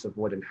cut a piece of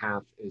wood in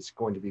half is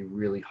going to be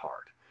really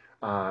hard.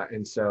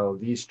 And so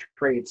these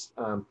traits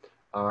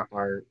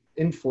are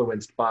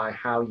influenced by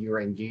how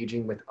you're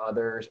engaging with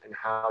others and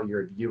how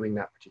you're viewing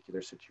that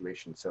particular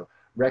situation. So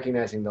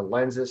recognizing the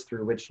lenses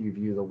through which you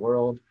view the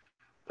world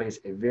plays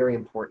a very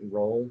important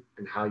role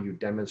in how you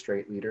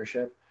demonstrate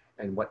leadership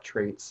and what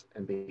traits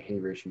and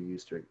behaviors you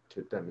use to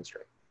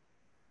demonstrate.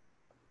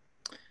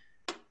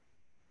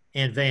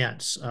 And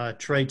Vance,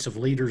 traits of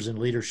leaders and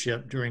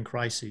leadership during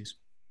crises.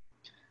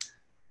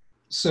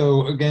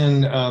 So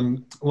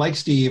again, like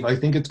Steve, I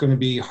think it's going to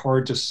be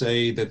hard to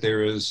say that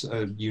there is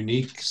a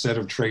unique set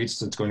of traits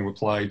that's going to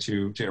apply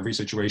to every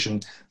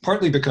situation,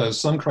 partly because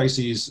some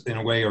crises in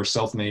a way are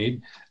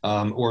self-made,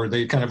 or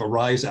they kind of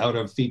arise out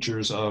of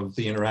features of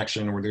the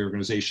interaction or the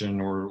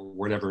organization or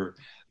whatever.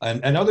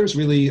 And others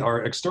really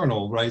are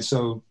external, right?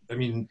 So, I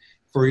mean,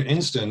 for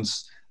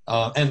instance,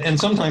 and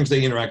sometimes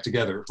they interact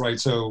together, right?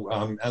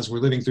 So as we're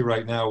living through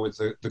right now with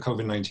the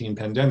COVID-19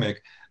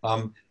 pandemic,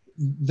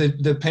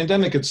 the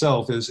pandemic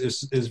itself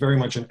is very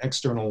much an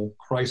external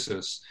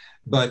crisis,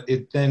 but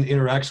it then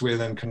interacts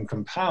with and can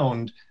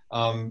compound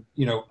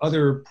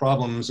other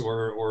problems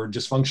or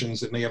dysfunctions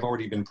that may have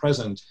already been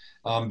present,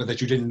 but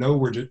that you didn't know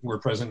were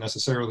present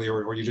necessarily,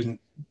 or you didn't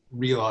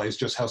realize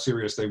just how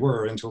serious they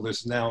were until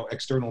this now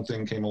external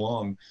thing came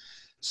along.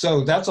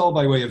 So that's all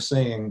by way of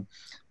saying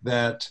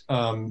that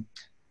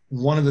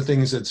one of the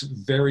things that's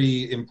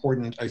very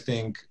important, I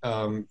think,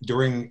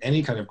 during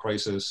any kind of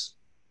crisis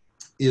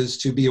is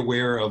to be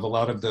aware of a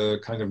lot of the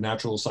kind of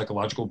natural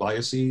psychological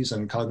biases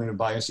and cognitive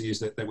biases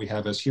that we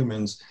have as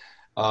humans.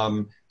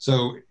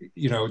 So,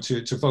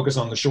 to focus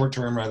on the short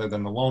term rather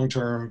than the long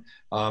term,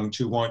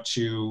 to want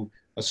to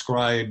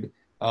ascribe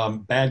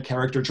bad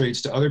character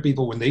traits to other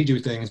people when they do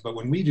things, but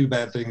when we do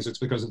bad things, it's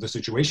because of the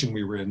situation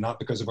we were in, not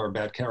because of our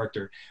bad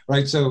character,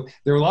 right? So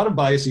there are a lot of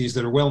biases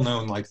that are well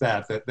known like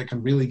that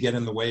can really get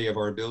in the way of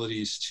our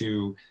abilities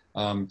to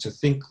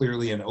think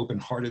clearly and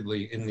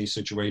open-heartedly in these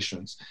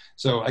situations.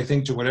 So I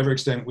think to whatever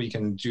extent we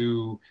can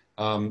do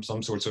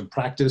some sorts of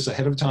practice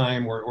ahead of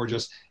time, or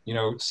just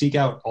seek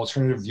out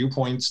alternative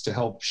viewpoints to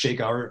help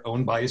shake our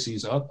own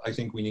biases up, I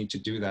think we need to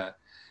do that.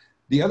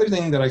 The other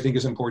thing that I think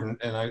is important,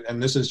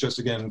 and this is just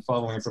again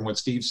following from what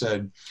Steve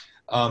said,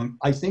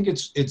 I think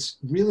it's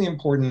really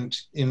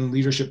important in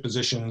leadership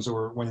positions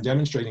or when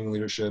demonstrating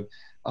leadership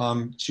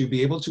to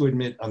be able to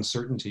admit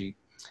uncertainty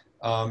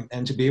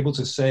and to be able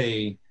to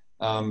say,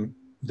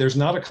 there's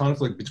not a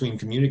conflict between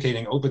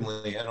communicating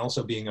openly and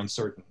also being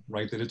uncertain,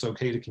 right? That it's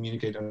okay to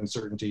communicate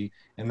uncertainty,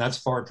 and that's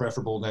far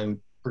preferable than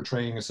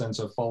portraying a sense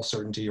of false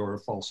certainty or a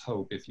false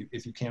hope if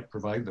you can't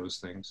provide those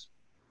things.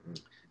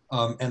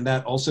 And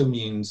that also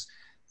means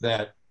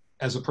that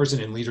as a person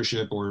in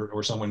leadership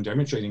or someone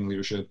demonstrating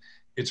leadership,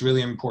 it's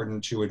really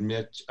important to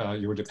admit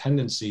your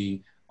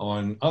dependency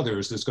on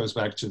others. This goes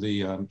back to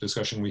the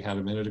discussion we had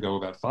a minute ago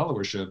about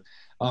followership,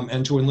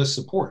 and to enlist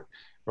support,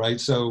 right?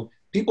 So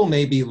people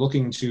may be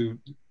looking to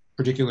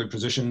particular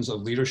positions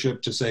of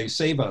leadership to say,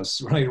 save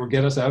us, right? Or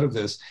get us out of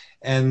this.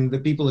 And the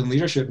people in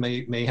leadership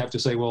may have to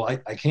say, well,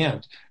 I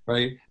can't,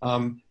 right?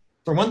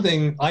 For one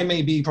thing, I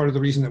may be part of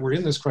the reason that we're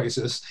in this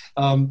crisis.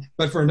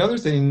 But for another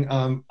thing,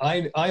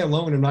 I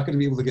alone am not going to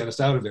be able to get us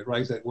out of it,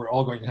 right? That we're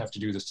all going to have to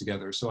do this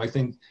together. So I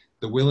think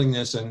the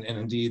willingness and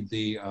indeed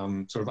the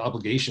sort of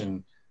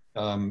obligation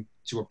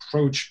to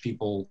approach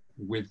people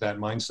with that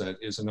mindset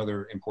is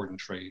another important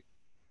trait.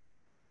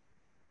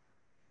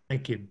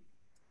 Thank you.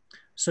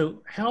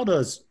 So how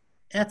does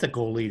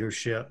ethical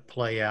leadership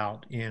play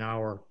out in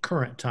our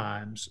current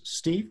times?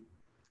 Steve?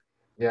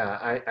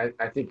 Yeah,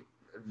 I think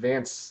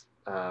Vance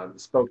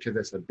spoke to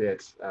this a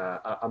bit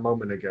a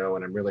moment ago,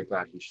 and I'm really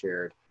glad he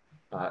shared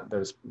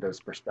those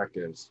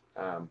perspectives.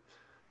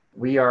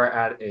 We are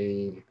at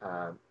a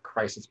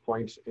crisis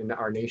point in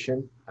our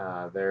nation.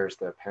 There's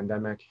the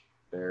pandemic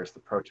there's the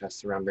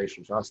protests around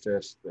racial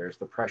justice, there's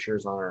the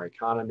pressures on our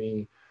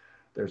economy,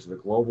 there's the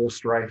global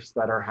strifes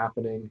that are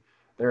happening.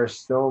 There are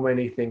so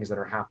many things that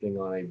are happening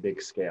on a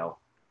big scale.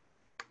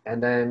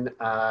 And then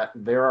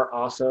there are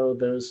also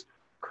those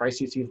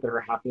crises that are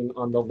happening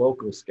on the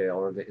local scale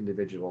or the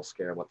individual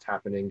scale, what's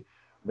happening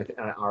within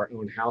our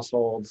own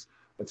households,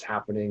 what's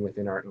happening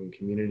within our own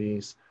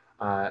communities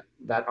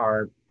that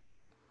are,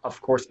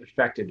 of course,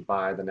 affected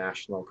by the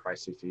national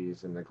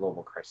crises and the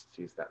global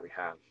crises that we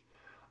have.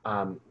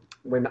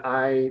 When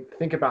I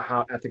think about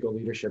how ethical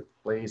leadership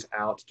plays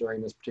out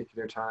during this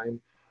particular time,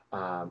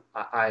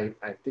 I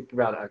think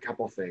about a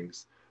couple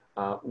things.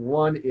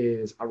 One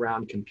is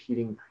around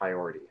competing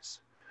priorities.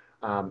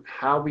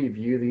 How we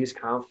view these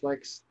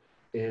conflicts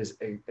is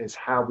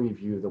how we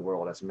view the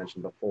world, as I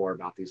mentioned before,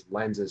 about these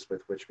lenses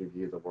with which we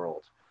view the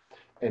world.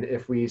 And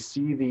if we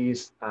see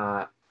these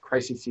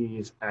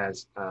crises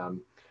as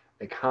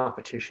a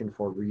competition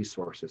for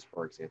resources,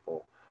 for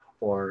example,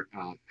 or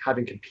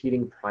having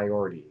competing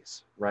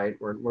priorities, right?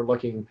 We're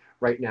looking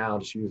right now,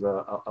 to use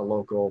a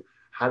local,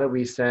 how do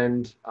we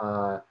send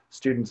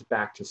students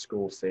back to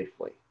school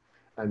safely?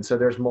 And so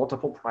there's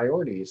multiple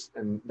priorities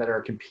and that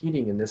are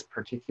competing in this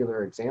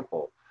particular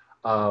example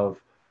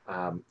of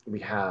we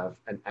have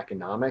an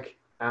economic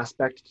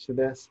aspect to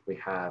this, we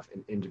have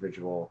an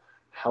individual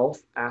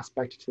health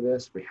aspect to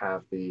this, we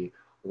have the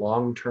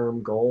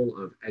long-term goal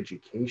of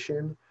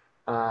education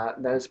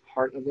that is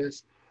part of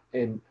this.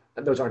 And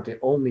those aren't the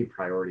only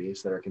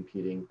priorities that are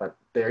competing, but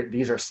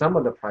these are some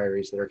of the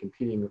priorities that are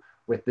competing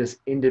with this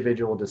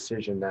individual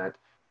decision that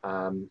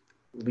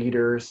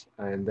leaders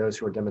and those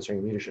who are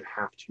demonstrating leadership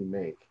have to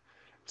make.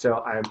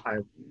 So I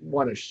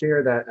want to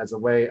share that as a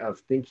way of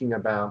thinking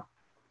about,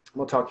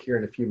 we'll talk here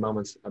in a few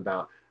moments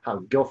about how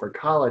Guilford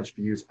College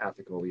views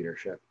ethical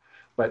leadership.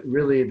 But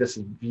really this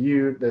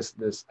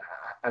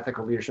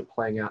ethical leadership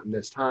playing out in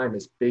this time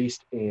is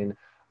based in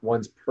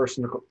one's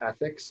personal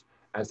ethics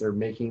as they're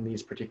making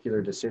these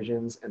particular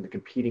decisions and the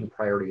competing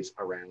priorities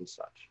around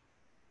such.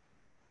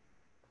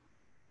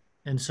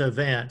 And so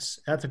Vance,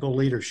 ethical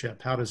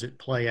leadership, how does it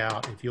play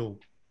out, if you'll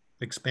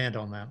expand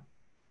on that?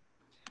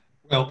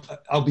 Well,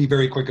 I'll be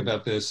very quick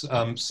about this.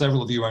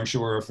 Several of you, I'm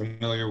sure, are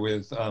familiar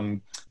with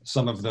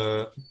some of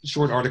the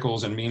short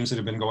articles and memes that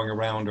have been going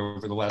around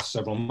over the last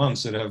several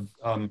months that have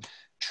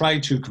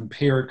tried to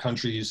compare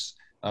countries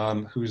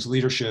whose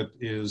leadership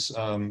is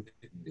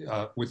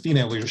with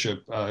female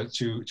leadership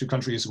to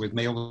countries with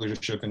male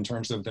leadership in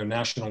terms of their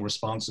national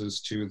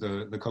responses to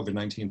the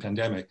COVID-19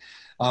 pandemic.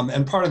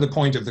 And part of the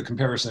point of the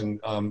comparison,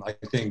 I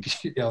think,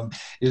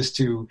 is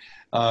to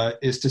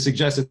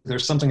suggest that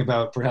there's something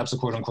about perhaps a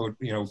quote unquote,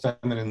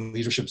 feminine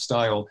leadership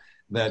style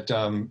that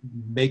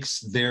makes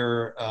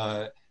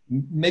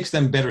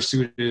them better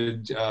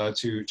suited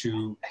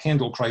to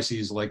handle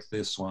crises like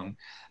this one.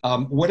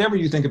 Whatever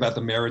you think about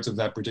the merits of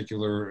that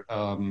particular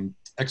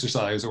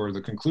exercise or the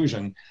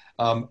conclusion,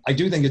 I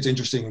do think it's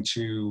interesting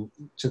to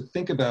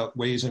think about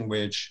ways in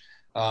which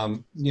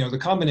the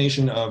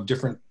combination of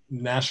different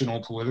national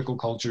political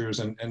cultures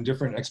and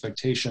different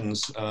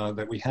expectations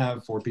that we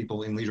have for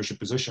people in leadership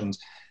positions,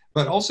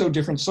 but also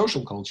different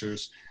social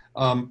cultures,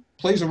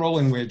 plays a role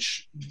in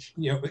which,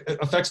 it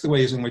affects the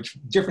ways in which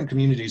different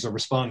communities are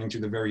responding to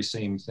the very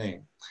same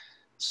thing.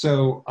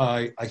 So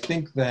I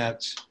think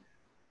that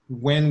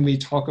when we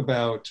talk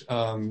about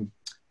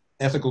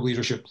ethical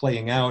leadership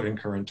playing out in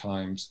current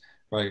times,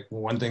 right,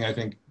 one thing I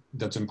think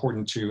that's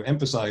important to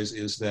emphasize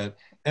is that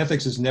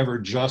ethics is never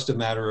just a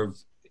matter of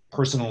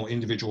personal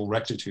individual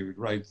rectitude,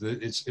 right?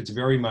 It's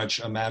very much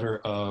a matter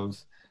of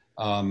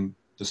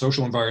the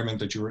social environment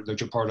that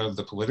you're part of,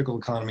 the political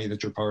economy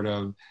that you're part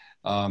of,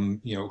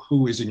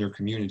 who is in your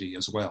community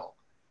as well.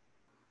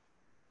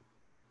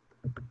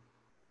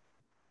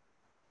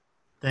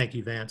 Thank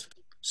you, Vance.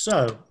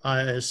 So,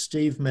 as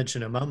Steve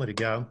mentioned a moment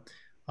ago,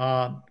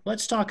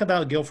 let's talk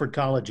about Guilford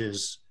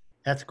College's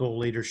ethical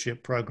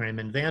leadership program.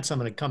 And Vance, I'm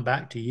going to come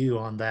back to you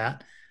on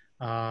that,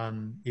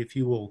 if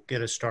you will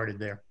get us started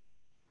there.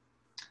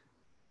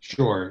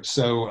 Sure.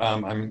 So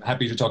I'm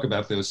happy to talk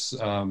about this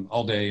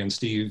all day, and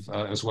Steve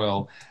as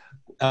well.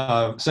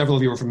 Several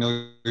of you are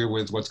familiar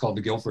with what's called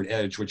the Guilford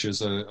Edge, which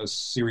is a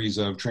series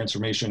of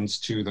transformations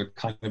to the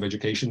kind of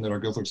education that our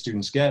Guilford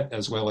students get,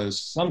 as well as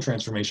some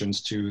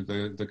transformations to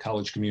the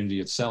college community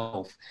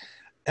itself.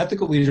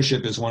 Ethical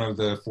leadership is one of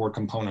the four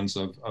components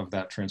of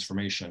that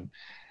transformation.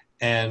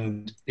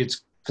 And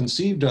it's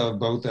conceived of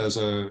both as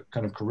a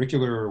kind of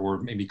curricular or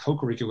maybe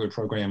co-curricular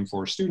program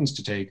for students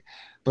to take,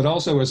 but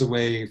also as a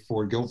way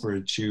for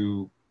Guilford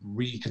to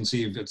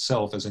reconceive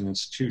itself as an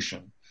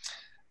institution.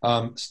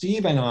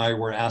 Steve and I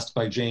were asked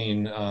by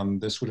Jane,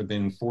 this would have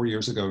been 4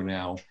 years ago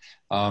now,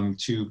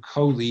 to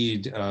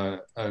co-lead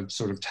a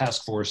sort of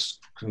task force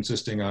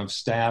consisting of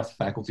staff,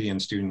 faculty,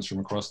 and students from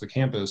across the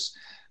campus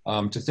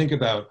to think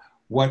about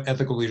what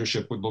ethical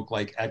leadership would look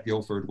like at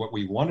Guilford, what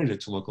we wanted it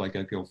to look like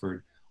at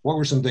Guilford, what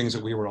were some things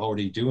that we were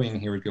already doing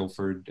here at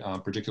Guilford,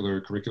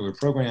 particular curricular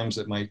programs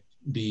that might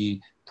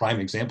be prime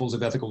examples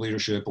of ethical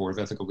leadership or of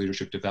ethical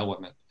leadership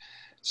development.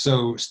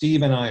 So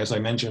Steve and I, as I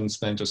mentioned,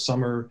 spent a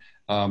summer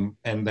and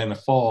then a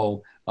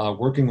fall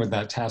working with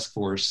that task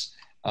force.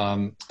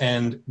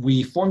 And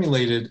we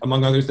formulated,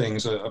 among other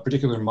things, a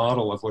particular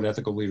model of what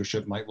ethical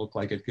leadership might look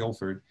like at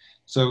Guilford.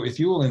 So if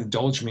you will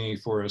indulge me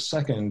for a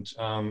second,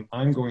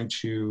 I'm going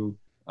to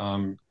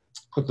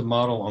put the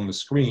model on the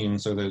screen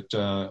so that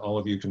all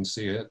of you can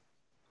see it.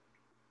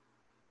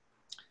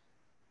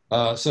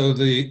 So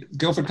the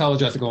Guilford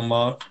College ethical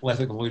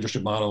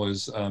leadership model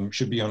is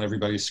should be on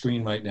everybody's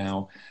screen right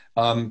now.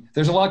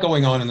 There's a lot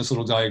going on in this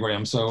little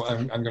diagram, so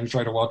I'm going to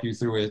try to walk you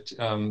through it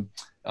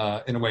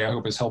in a way I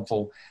hope is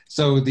helpful.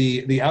 So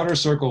the outer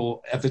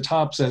circle at the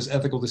top says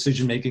ethical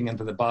decision making, and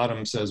at the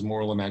bottom says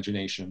moral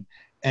imagination.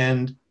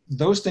 And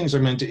those things are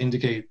meant to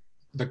indicate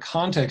the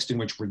context in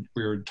which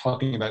we're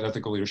talking about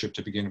ethical leadership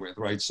to begin with,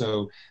 right?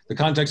 So the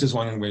context is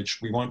one in which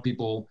we want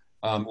people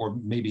or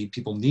maybe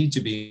people need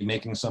to be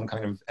making some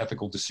kind of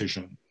ethical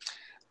decision.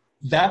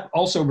 That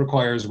also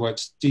requires what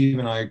Steve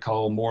and I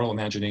call moral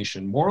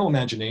imagination. Moral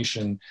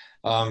imagination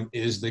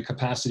is the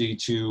capacity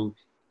to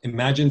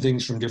imagine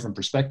things from different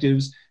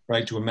perspectives,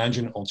 right? To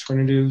imagine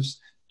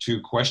alternatives,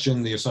 to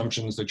question the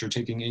assumptions that you're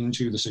taking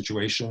into the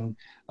situation,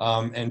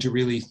 and to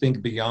really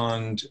think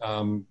beyond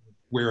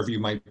wherever you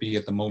might be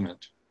at the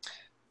moment.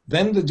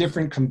 Then the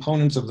different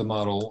components of the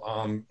model,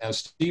 as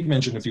Steve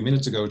mentioned a few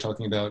minutes ago,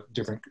 talking about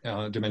different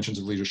dimensions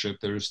of leadership,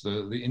 there's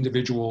the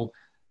individual,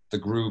 the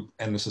group,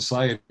 and the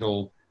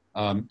societal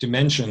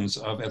dimensions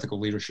of ethical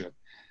leadership.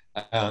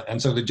 And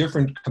so the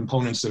different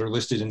components that are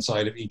listed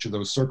inside of each of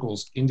those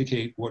circles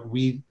indicate what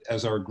we,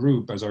 as our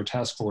group, as our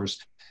task force,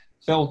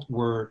 felt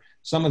were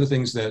some of the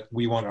things that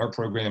we want our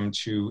program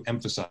to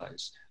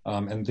emphasize,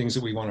 and things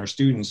that we want our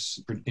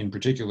students in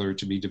particular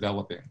to be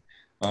developing,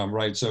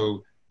 right?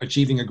 So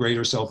achieving a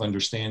greater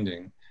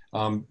self-understanding,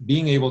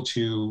 being able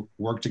to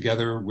work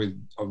together with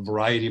a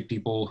variety of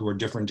people who are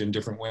different in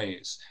different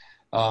ways,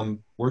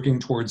 working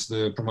towards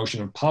the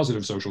promotion of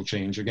positive social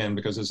change, again,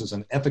 because this is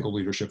an ethical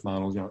leadership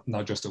model, you know,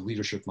 not just a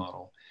leadership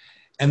model.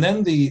 And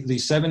then the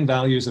 7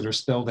 values that are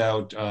spelled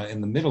out in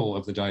the middle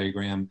of the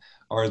diagram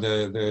are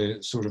the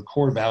sort of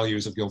core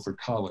values of Guilford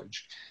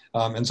College.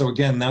 And so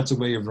again, that's a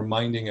way of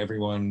reminding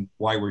everyone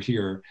why we're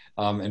here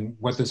and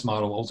what this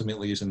model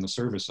ultimately is in the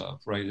service of,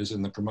 right, is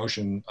in the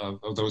promotion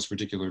of those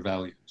particular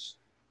values.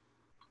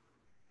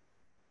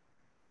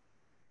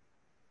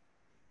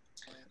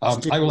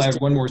 I will add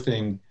one more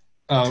thing,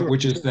 Sure.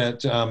 which is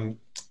that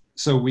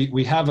so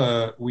we have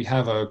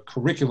a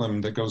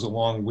curriculum that goes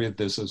along with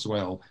this as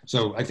well.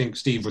 So I think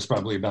Steve was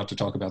probably about to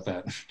talk about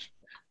that.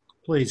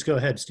 Please go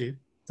ahead, Steve.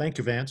 Thank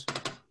you, Vance.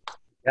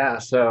 Yeah,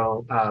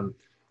 so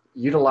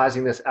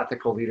utilizing this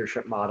ethical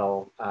leadership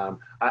model,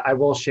 I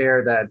will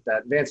share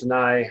that Vance and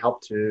I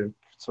helped to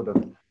sort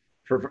of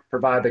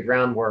provide the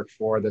groundwork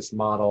for this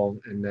model,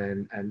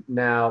 and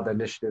now the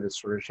initiative is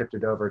sort of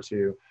shifted over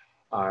to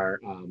our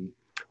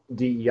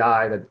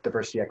DEI, the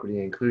diversity, equity,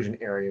 and inclusion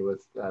area,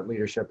 with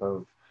leadership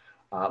of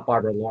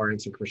Barbara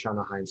Lawrence and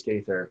Krishana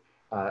Hines-Gaither.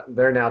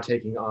 They're now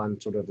taking on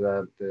sort of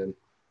the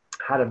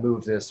how to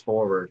move this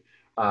forward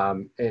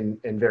in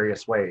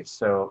various ways.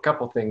 So a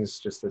couple things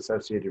just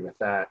associated with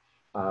that.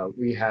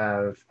 We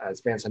have,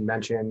 as Vance had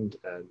mentioned,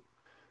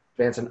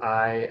 Vance and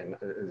I, and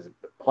it's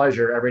a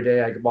pleasure every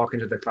day I walk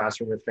into the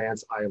classroom with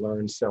Vance, I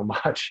learn so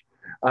much.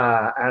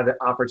 I had the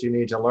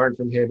opportunity to learn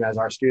from him as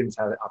our students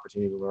have the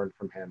opportunity to learn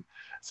from him.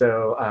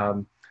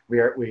 So we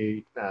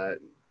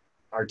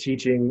are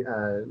teaching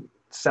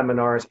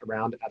seminars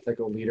around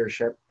ethical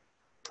leadership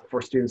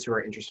for students who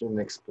are interested in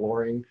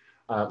exploring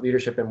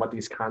leadership and what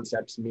these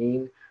concepts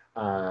mean.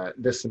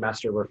 This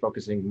semester, we're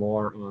focusing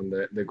more on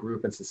the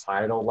group and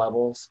societal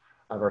levels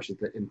versus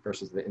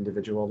the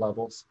individual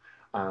levels.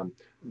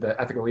 The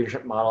ethical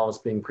leadership model is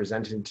being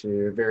presented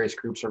to various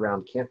groups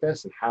around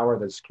campus, and how are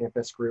those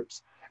campus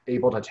groups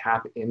able to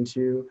tap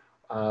into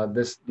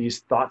these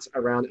thoughts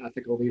around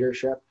ethical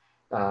leadership.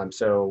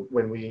 So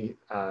when we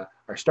are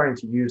starting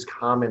to use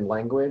common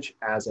language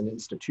as an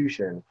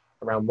institution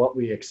around what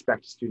we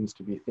expect students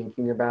to be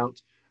thinking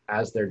about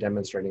as they're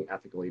demonstrating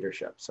ethical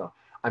leadership. So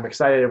I'm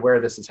excited where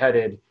this is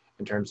headed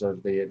in terms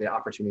of the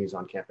opportunities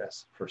on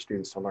campus for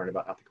students to learn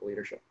about ethical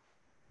leadership.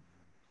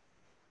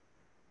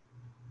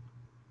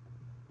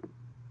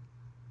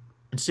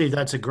 And Steve,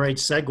 that's a great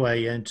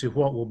segue into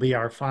what will be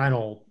our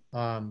final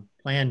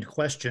planned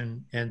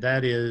question, and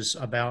that is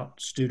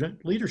about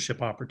student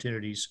leadership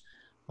opportunities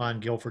on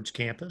Guilford's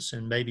campus.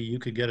 And maybe you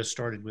could get us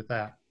started with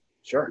that.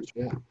 Sure,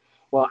 yeah.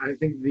 Well, I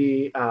think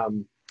the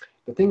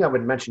thing I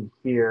would mention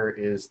here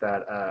is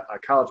that a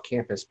college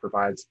campus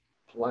provides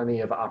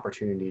plenty of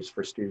opportunities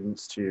for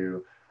students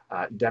to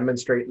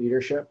demonstrate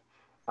leadership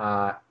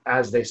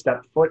as they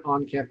step foot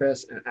on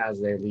campus and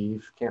as they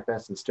leave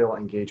campus, and still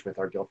engage with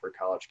our Guilford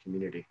College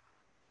community.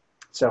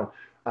 So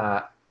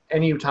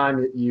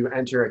anytime that you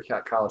enter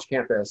a college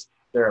campus,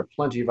 there are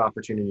plenty of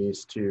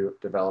opportunities to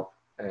develop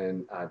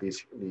and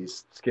these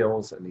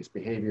skills and these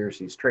behaviors,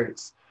 these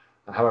traits,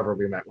 however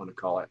we might want to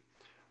call it.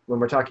 When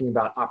we're talking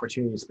about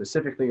opportunities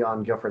specifically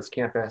on Guilford's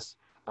campus,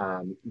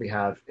 We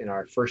have in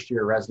our first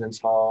year residence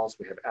halls,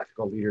 we have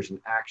ethical leaders in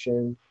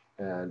action.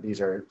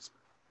 These are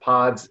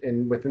pods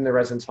within the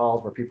residence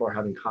halls where people are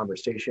having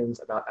conversations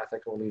about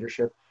ethical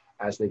leadership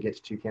as they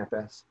get to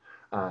campus.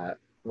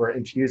 We're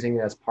infusing it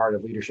as part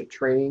of leadership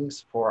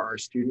trainings for our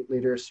student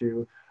leaders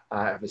who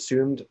have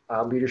assumed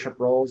leadership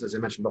roles. As I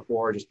mentioned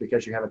before, just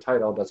because you have a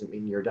title doesn't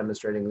mean you're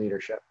demonstrating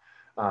leadership.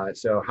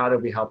 So how do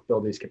we help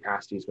build these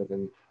capacities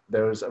within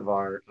those of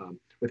our,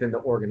 within the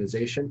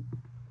organization,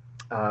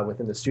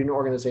 within the student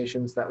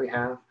organizations that we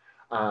have?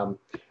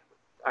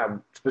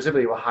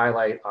 Specifically, we'll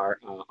highlight our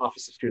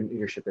Office of Student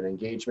Leadership and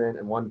Engagement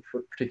and one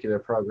particular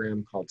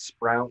program called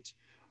Sprout,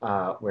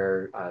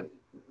 where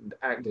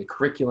the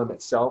curriculum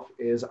itself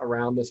is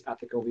around this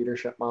ethical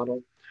leadership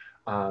model.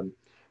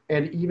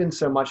 And even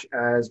so much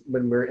as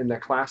when we're in the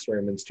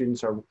classroom and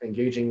students are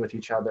engaging with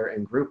each other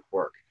in group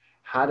work,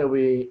 how do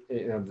we,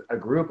 a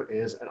group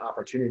is an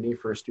opportunity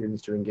for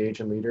students to engage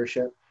in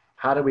leadership.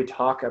 How do we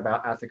talk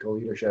about ethical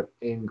leadership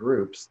in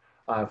groups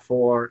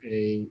for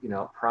a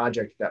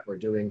project that we're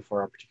doing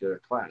for a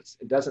particular class?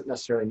 It doesn't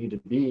necessarily need to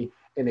be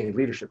in a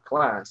leadership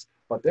class,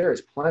 but there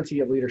is plenty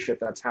of leadership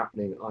that's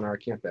happening on our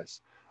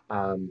campus.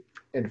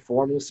 In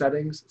formal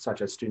settings,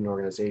 such as student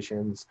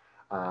organizations,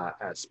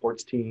 as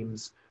sports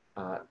teams,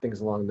 things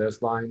along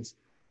those lines,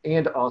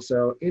 and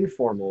also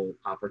informal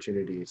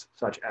opportunities,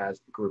 such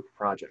as group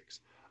projects.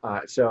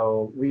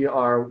 So we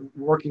are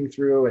working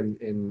through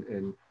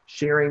and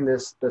sharing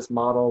this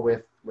model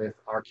with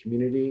our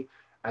community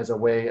as a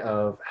way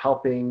of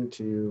helping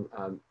to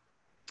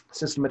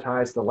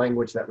systematize the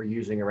language that we're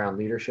using around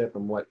leadership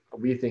and what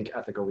we think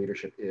ethical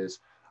leadership is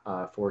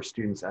for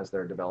students as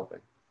they're developing.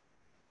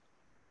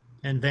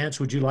 And Vance,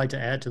 would you like to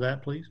add to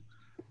that, please?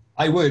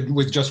 I would,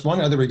 with just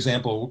one other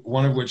example,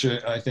 one of which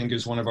I think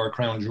is one of our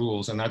crown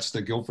jewels, and that's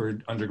the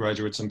Guilford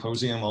Undergraduate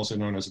Symposium, also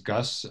known as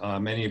GUS.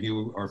 Many of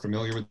you are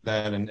familiar with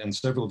that, and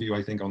several of you,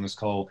 I think, on this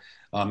call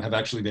have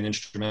actually been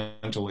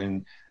instrumental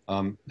in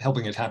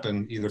helping it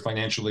happen either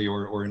financially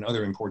or in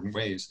other important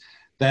ways.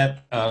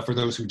 That, for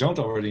those who don't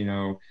already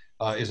know,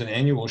 is an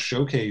annual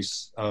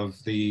showcase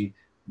of the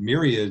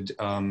myriad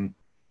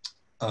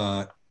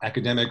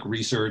academic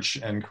research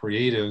and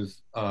creative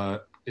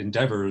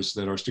endeavors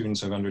that our students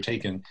have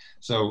undertaken.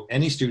 So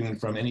any student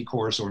from any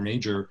course or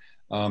major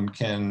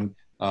can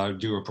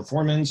do a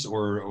performance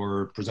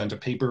or present a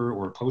paper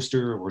or a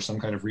poster or some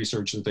kind of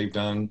research that they've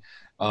done.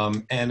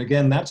 And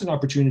again, that's an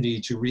opportunity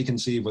to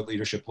reconceive what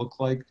leadership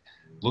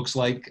looks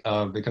like,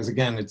 because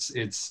again,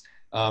 it's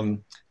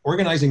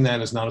organizing that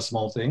is not a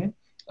small thing.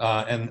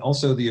 And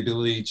also the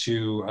ability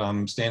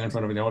to stand in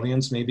front of an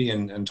audience maybe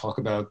and talk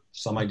about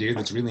some idea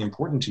that's really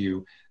important to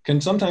you can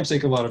sometimes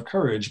take a lot of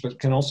courage, but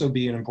can also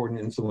be an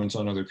important influence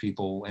on other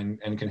people and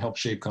can help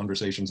shape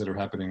conversations that are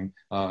happening,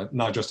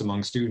 not just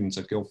among students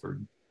at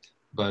Guilford,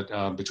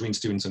 but between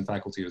students and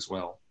faculty as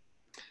well.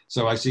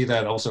 So I see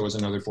that also as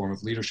another form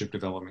of leadership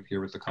development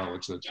here at the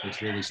college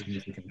that's really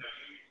significant.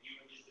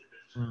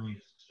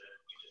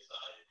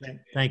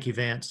 Thank you,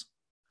 Vance.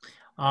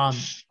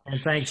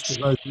 And thanks to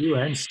both you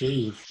and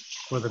Steve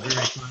for the very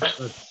kind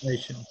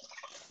presentation.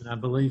 And I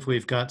believe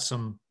we've got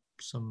some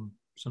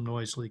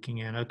noise leaking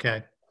in.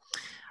 Okay.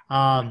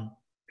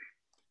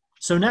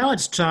 So now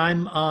it's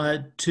time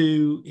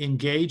to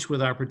engage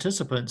with our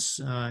participants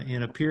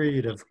in a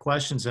period of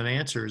questions and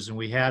answers. And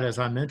we had, as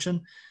I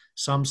mentioned,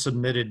 some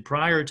submitted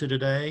prior to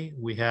today.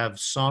 We have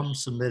some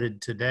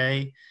submitted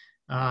today,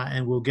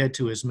 and we'll get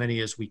to as many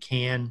as we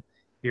can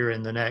here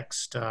in the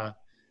next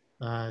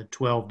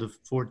 12 to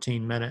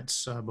 14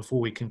 minutes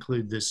before we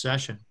conclude this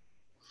session.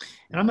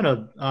 And I'm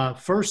going to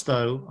first,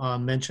 though,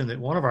 mention that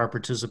one of our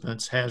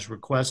participants has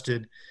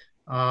requested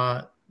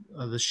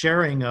the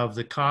sharing of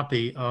the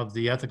copy of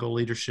the ethical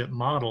leadership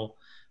model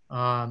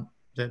that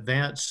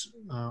Vance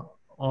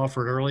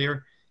offered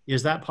earlier.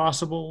 Is that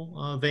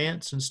possible,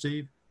 Vance and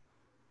Steve?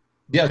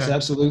 Yes, okay.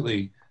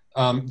 Absolutely.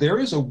 There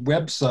is a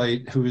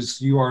website whose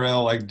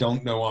URL I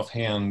don't know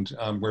offhand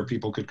where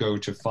people could go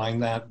to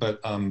find that, but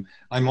I'm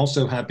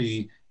also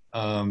happy.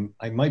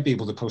 I might be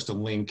able to post a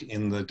link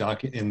in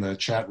the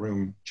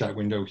chat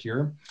window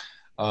here.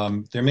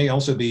 There may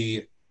also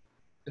be,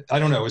 I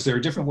don't know, is there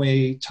a different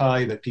way,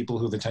 Ty, that people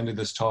who've attended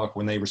this talk,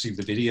 when they receive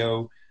the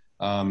video,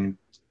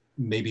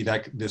 maybe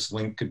this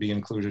link could be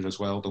included as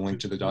well, the link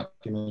to the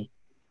document?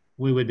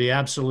 We would be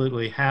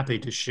absolutely happy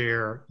to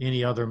share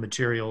any other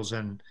materials,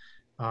 and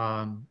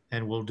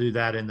we'll do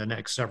that in the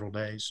next several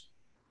days.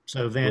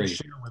 So Vance,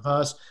 share with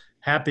us.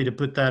 Happy to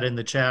put that in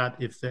the chat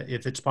if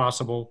it's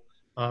possible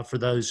for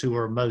those who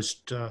are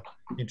most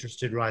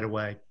interested right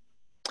away.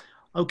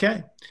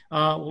 Okay,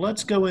 well,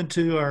 let's go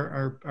into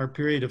our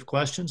period of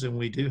questions, and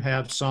we do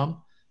have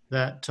some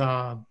that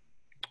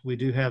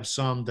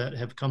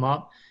have come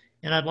up,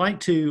 and I'd like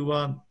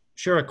to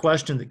share a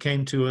question that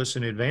came to us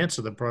in advance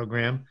of the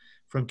program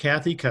from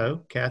Kathy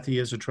Coe. Kathy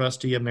is a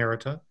trustee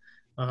emerita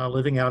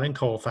living out in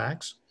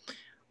Colfax.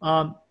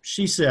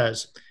 She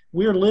says,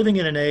 "We are living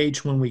in an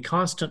age when we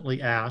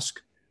constantly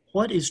ask,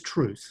 what is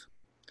truth?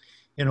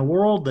 In a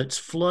world that's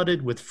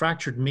flooded with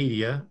fractured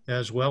media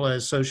as well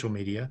as social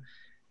media,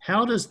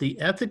 how does the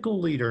ethical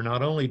leader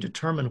not only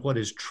determine what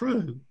is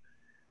true,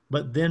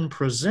 but then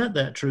present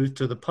that truth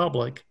to the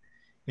public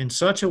in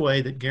such a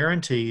way that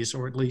guarantees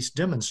or at least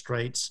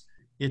demonstrates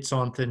its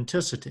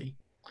authenticity?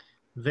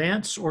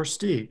 Vance or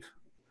Steve,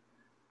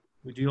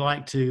 would you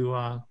like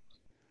to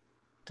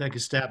take a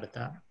stab at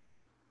that?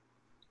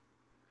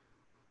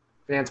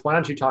 Vance, why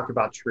don't you talk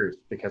about truth,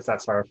 because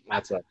that's a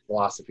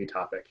philosophy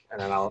topic, and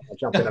then I'll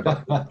jump in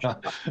about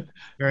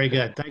Very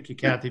good. Thank you,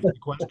 Kathy, for the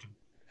question.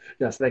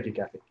 Yes, thank you,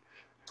 Kathy.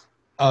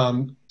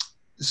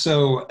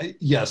 So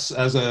yes,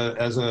 as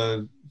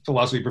a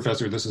philosophy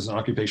professor, this is an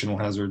occupational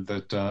hazard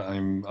that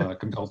I'm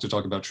compelled to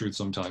talk about truth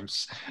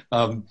sometimes.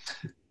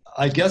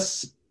 I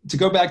guess to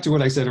go back to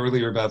what I said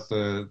earlier about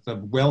the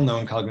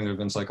well-known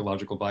cognitive and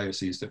psychological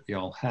biases that we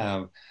all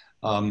have,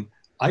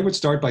 I would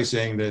start by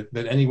saying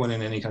that anyone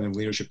in any kind of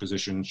leadership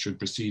position should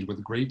proceed with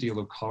a great deal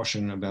of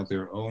caution about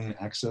their own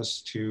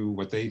access to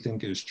what they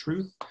think is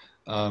truth,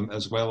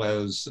 as well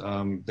as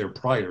their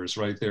priors,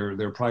 right?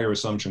 Their prior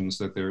assumptions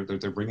that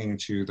they're bringing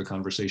to the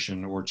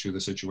conversation or to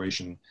the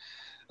situation.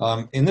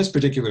 In this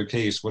particular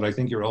case, what I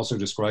think you're also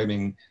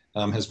describing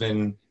has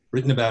been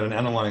written about and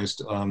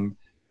analyzed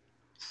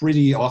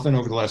pretty often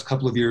over the last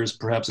couple of years,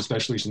 perhaps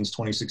especially since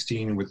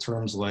 2016, with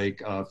terms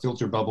like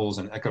filter bubbles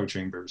and echo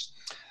chambers.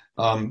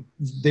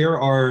 There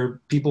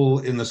are people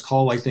in this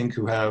call, I think,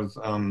 who have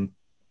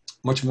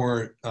much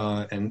more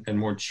and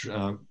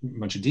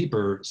much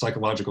deeper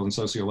psychological and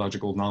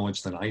sociological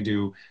knowledge than I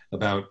do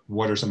about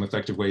what are some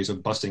effective ways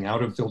of busting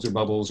out of filter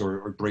bubbles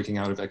or breaking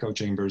out of echo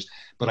chambers.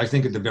 But I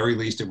think at the very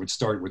least, it would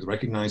start with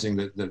recognizing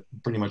that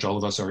pretty much all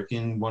of us are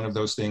in one of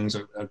those things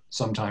at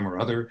some time or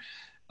other.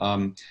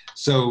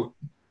 So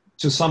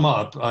to sum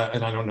up,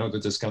 and I don't know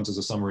that this counts as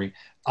a summary,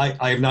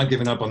 I have not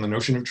given up on the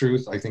notion of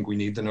truth. I think we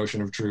need the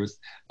notion of truth.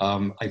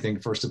 I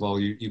think, first of all,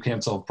 you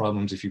can't solve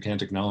problems if you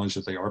can't acknowledge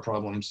that they are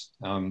problems,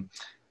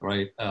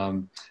 right?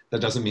 That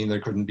doesn't mean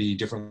there couldn't be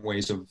different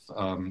ways of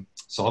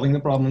solving the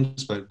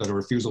problems, but a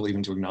refusal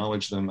even to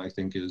acknowledge them, I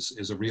think,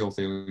 is a real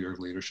failure of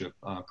leadership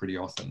pretty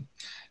often.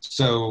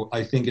 So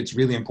I think it's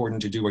really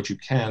important to do what you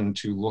can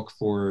to look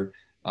for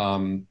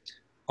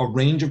a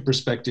range of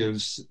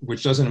perspectives,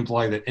 which doesn't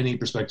imply that any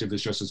perspective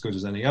is just as good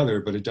as any other,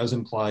 but it does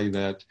imply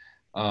that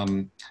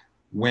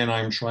when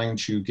I'm trying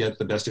to get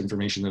the best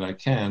information that I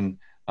can,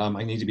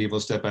 I need to be able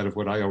to step out of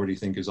what I already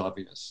think is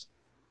obvious.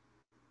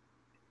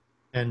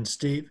 And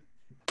Steve?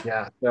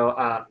 Yeah, so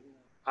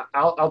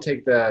I'll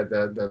take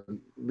the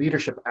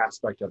leadership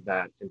aspect of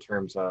that in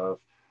terms of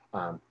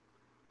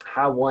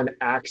how one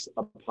acts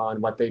upon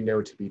what they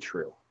know to be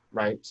true,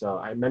 right? So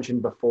I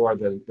mentioned before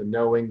the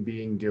knowing,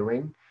 being,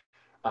 doing.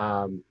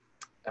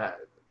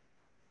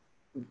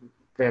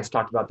 Vance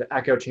talked about the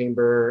echo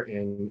chamber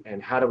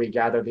and how do we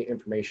gather the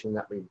information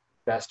that we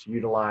best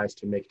utilize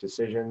to make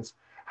decisions,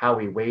 how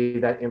we weigh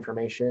that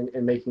information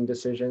in making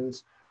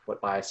decisions,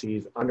 what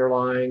biases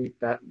underlying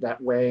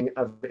that weighing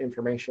of the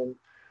information.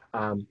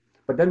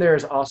 But then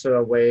there's also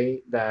a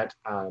way that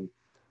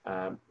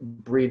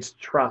breeds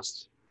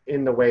trust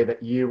in the way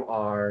that you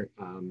are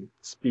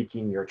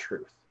speaking your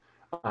truth.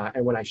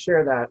 And when I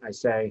share that, I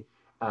say,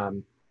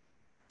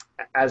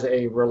 as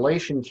a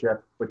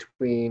relationship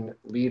between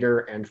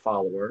leader and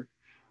follower,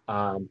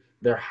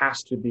 there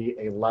has to be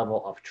a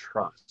level of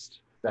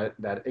trust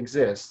that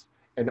exists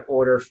in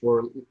order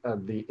for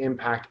the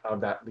impact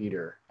of that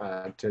leader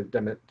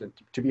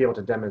to be able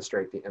to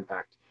demonstrate the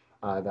impact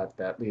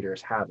that leader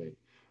is having.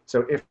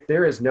 So if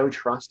there is no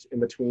trust in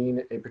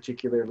between a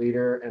particular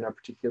leader and a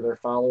particular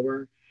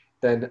follower,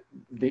 then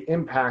the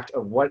impact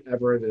of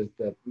whatever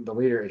the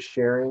leader is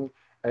sharing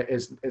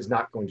is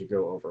not going to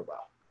go over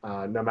well.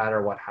 No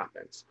matter what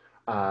happens.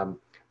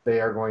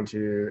 They are going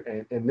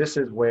to, and this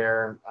is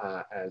where,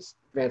 as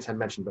Vance had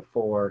mentioned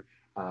before,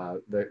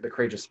 the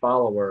courageous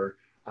follower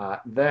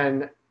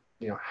then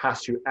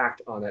has to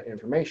act on that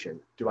information.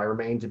 Do I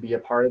remain to be a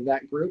part of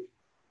that group?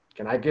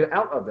 Can I get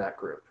out of that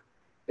group?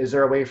 Is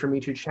there a way for me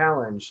to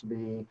challenge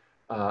the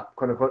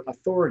quote unquote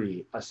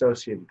authority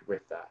associated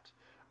with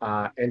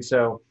that? And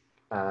so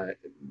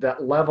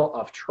that level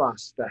of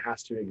trust that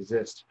has to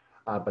exist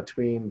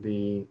between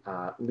the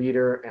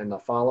leader and the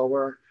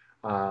follower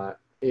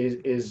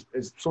is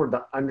sort of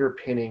the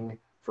underpinning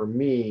for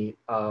me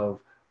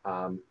of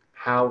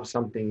how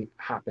something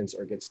happens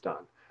or gets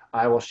done.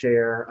 I will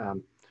share,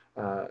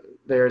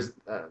 there's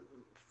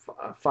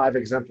 5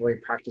 exemplary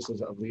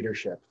practices of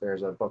leadership.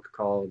 There's a book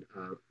called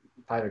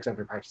 5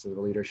 Exemplary Practices of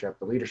Leadership,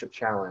 The Leadership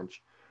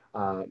Challenge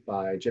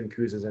by Jim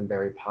Kouzes and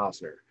Barry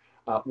Posner.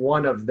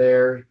 One of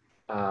their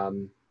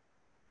 5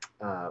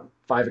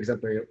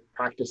 exemplary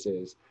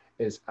practices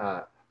is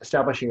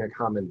establishing a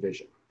common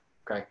vision,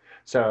 okay?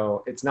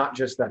 So it's not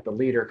just that the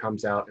leader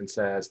comes out and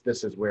says,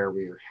 this is where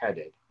we are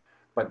headed,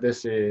 but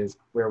this is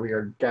where we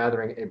are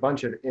gathering a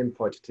bunch of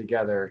input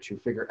together to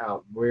figure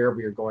out where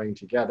we are going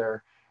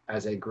together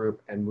as a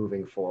group and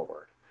moving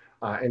forward.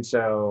 And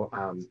so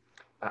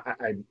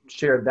I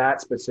shared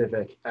that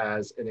specific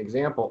as an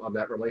example of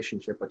that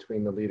relationship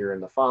between the leader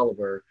and the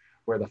follower,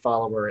 where the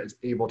follower is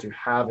able to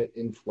have an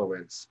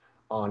influence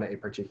on a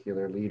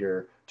particular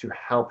leader to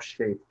help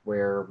shape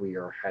where we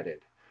are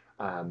headed.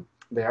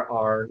 There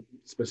are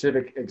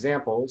specific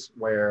examples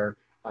where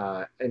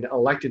an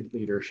elected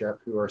leadership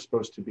who are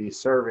supposed to be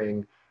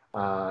serving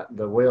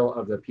the will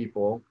of the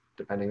people,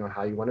 depending on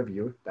how you want to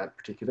view that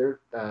particular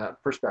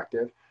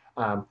perspective,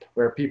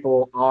 where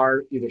people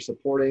are either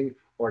supporting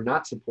or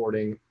not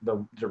supporting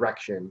the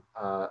direction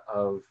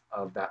of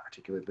that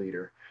particular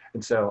leader.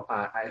 And so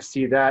I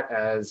see that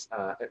as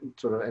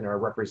sort of in our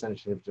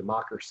representative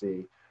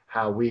democracy,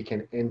 how we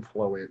can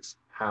influence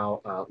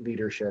how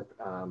leadership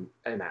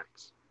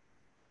enacts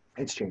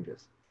its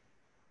changes.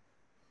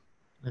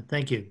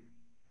 Thank you.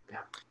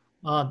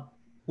 Yeah.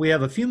 We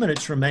have a few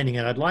minutes remaining,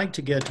 and I'd like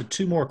to get to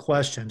two more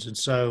questions. And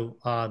so,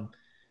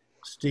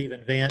 Steve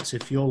and Vance,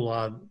 if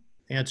you'll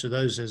answer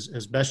those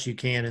as best you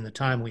can in the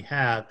time we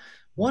have.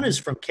 One is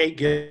from Kate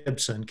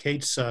Gibson.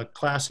 Kate's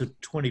class of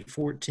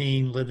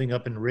 2014, living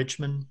up in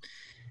Richmond.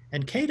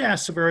 And Kate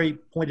asks a very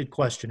pointed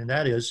question, and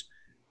that is,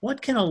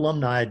 what can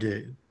alumni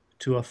do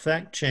to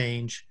affect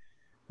change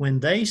when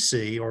they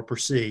see or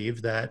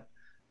perceive that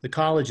the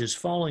college is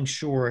falling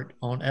short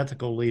on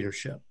ethical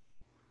leadership?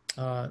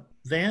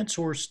 Vance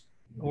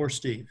or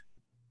Steve?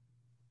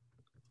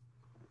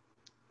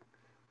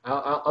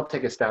 I'll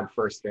take a stab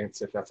first,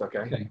 Vance, if that's okay.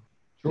 Okay,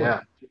 sure. Yeah.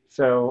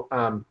 So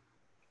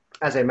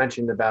as I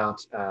mentioned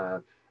about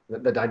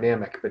the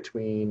dynamic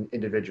between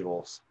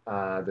individuals,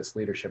 this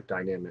leadership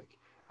dynamic,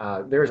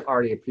 there's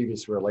already a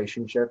previous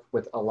relationship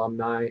with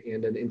alumni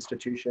and an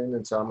institution.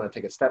 And so I'm going to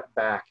take a step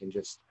back and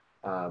just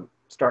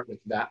start with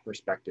that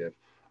perspective.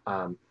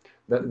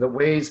 The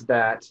ways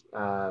that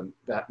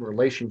that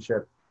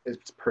relationship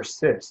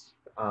persists,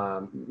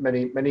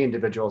 many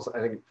individuals, I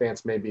think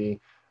Vance may be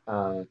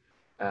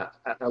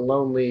a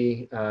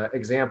lonely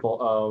example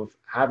of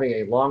having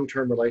a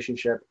long-term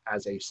relationship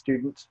as a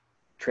student,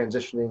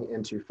 transitioning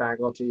into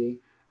faculty,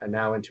 and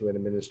now into an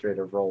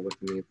administrative role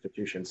within the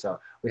institution. So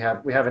we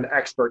have an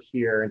expert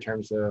here in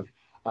terms of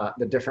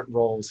the different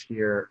roles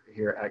here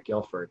at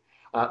Guilford.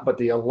 But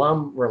the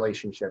alum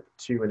relationship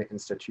to an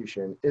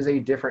institution is a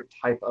different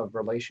type of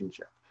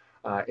relationship.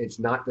 It's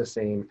not the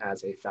same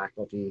as a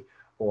faculty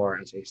or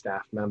as a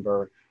staff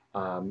member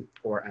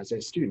or as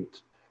a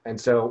student. And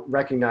so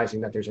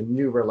recognizing that there's a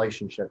new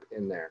relationship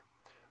in there.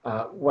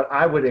 What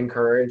I would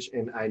encourage,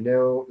 and I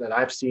know that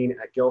I've seen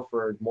at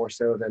Guilford more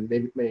so than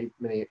maybe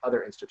many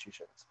other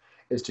institutions,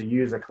 is to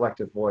use a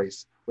collective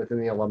voice within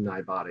the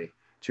alumni body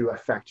to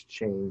affect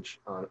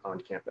change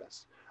on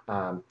campus.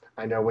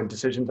 I know when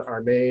decisions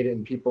are made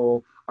and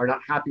people are not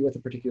happy with a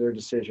particular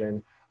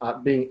decision,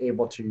 being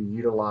able to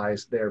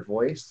utilize their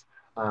voice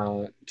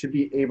to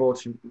be able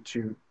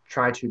to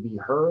try to be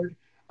heard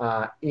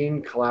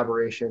in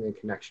collaboration and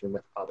connection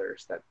with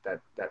others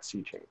that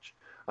see change.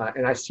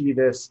 And I see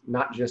this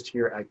not just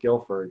here at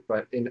Guilford,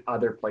 but in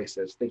other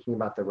places, thinking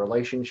about the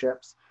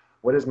relationships.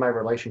 What is my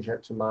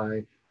relationship to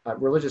my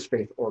religious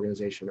faith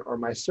organization or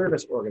my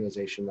service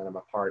organization that I'm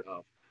a part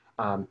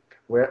of?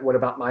 What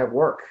about my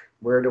work?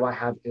 Where do I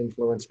have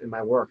influence in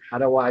my work? How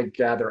do I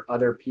gather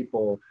other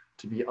people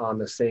to be on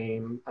the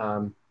same,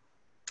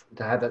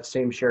 to have that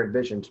same shared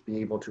vision to be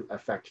able to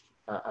affect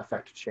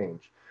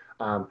change?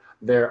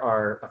 There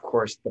are, of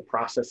course, the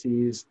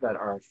processes that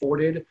are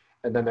afforded,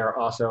 and then there are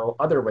also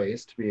other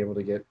ways to be able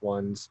to get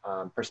one's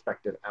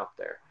perspective out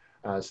there.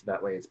 So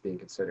that way it's being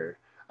considered.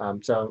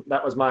 So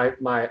that was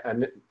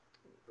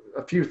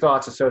a few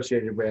thoughts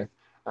associated with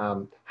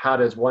how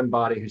does one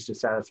body who's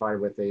dissatisfied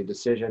with a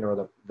decision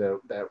or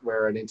that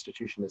where an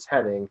institution is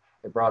heading,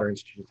 a broader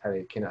institution is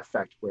heading, can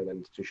affect where the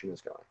institution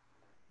is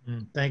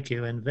going. Thank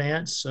you. And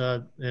Vance,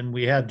 and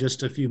we have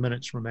just a few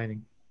minutes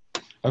remaining.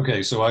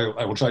 Okay, so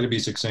I will try to be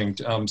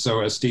succinct.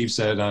 So as Steve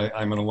said,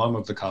 I'm an alum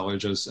of the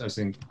college, as I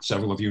think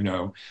several of you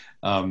know.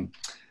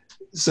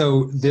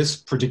 So this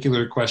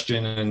particular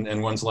question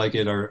and ones like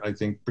it are, I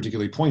think,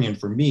 particularly poignant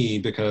for me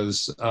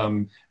because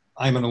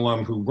I'm an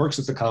alum who works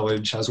at the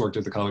college, has worked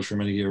at the college for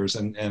many years,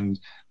 and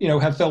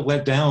have felt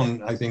let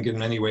down, I think, in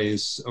many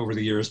ways over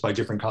the years by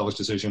different college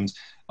decisions,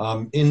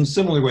 in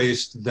similar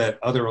ways that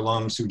other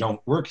alums who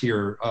don't work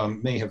here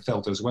may have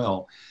felt as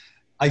well.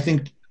 I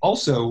think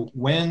also,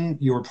 when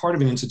you're part of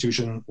an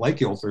institution like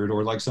Guilford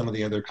or like some of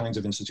the other kinds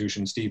of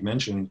institutions Steve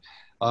mentioned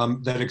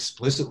that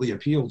explicitly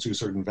appeal to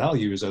certain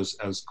values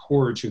as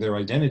core to their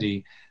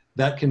identity,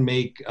 that can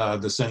make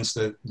the sense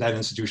that that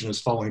institution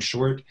is falling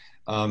short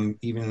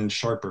even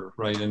sharper,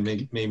 right? And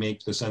may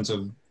make the sense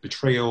of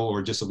betrayal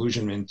or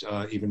disillusionment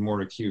even more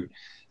acute.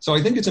 So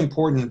I think it's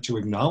important to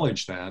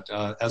acknowledge that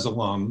as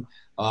alum.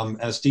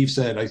 As Steve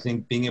said, I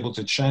think being able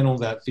to channel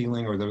that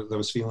feeling or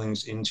those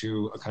feelings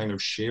into a kind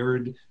of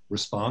shared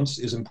response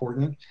is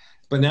important.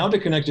 But now to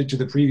connect it to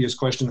the previous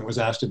question that was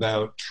asked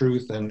about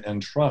truth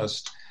and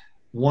trust,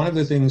 one of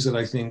the things that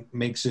I think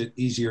makes it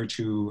easier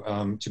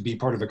to be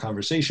part of a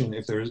conversation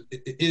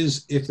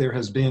if there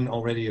has been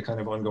already a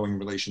kind of ongoing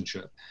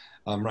relationship,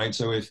 right?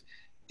 So if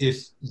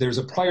there's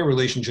a prior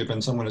relationship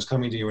and someone is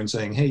coming to you and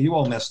saying, hey, you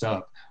all messed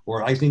up,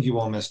 or I think you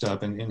all messed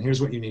up, and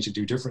here's what you need to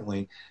do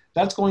differently,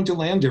 that's going to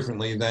land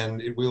differently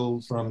than it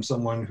will from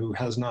someone who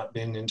has not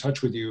been in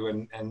touch with you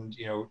and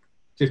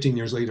 15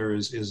 years later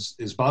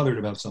is bothered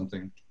about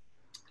something.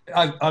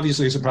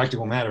 Obviously, as a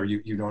practical matter,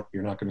 you're not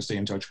going to stay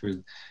in touch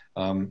with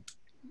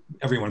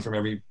everyone from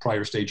every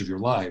prior stage of your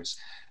lives.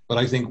 But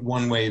I think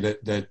one way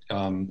that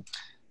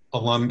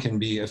alum can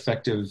be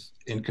effective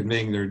in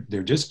conveying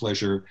their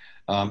displeasure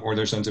or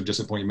their sense of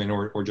disappointment,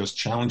 or just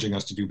challenging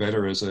us to do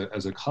better as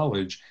a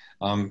college,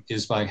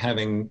 is by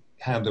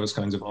have those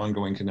kinds of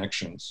ongoing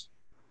connections.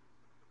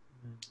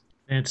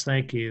 Vance,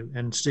 thank you,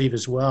 and Steve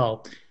as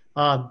well.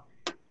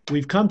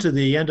 We've come to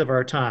the end of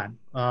our time,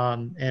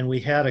 and we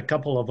had a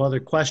couple of other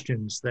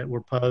questions that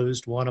were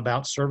posed, one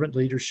about servant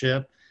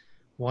leadership,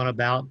 one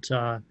about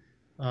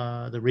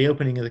the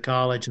reopening of the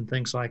college and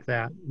things like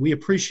that. We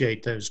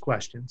appreciate those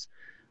questions,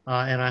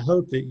 and I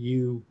hope that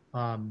you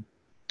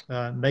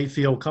may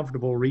feel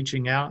comfortable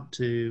reaching out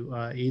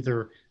to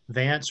either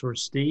Vance or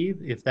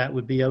Steve, if that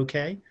would be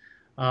okay.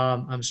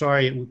 I'm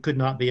sorry it could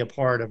not be a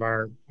part of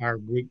our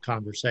group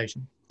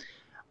conversation.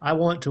 I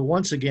want to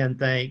once again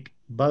thank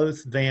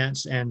both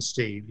Vance and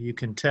Steve. You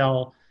can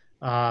tell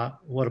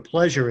what a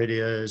pleasure it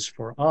is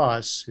for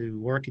us who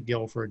work at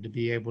Guilford to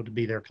be able to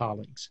be their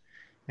colleagues.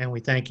 And we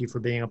thank you for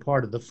being a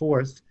part of the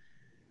 4th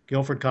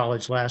Guilford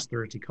College Last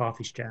Thursday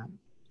Coffee Chat.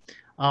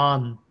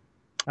 I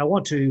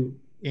want to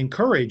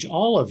encourage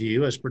all of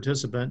you as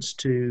participants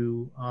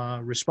to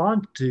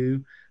respond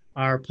to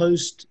our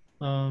post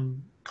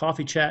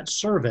coffee chat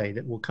survey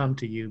that will come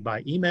to you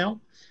by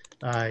email.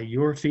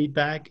 Your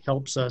feedback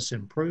helps us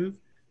improve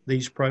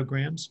these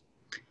programs.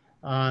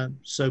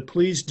 So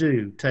please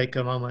do take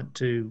a moment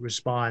to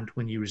respond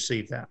when you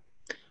receive that.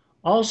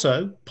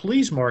 Also,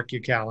 please mark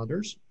your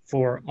calendars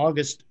for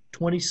August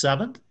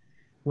 27th,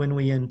 when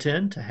we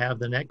intend to have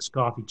the next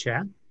coffee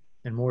chat,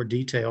 and more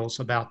details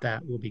about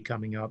that will be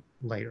coming up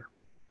later.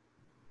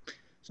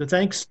 So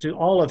thanks to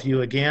all of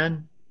you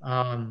again.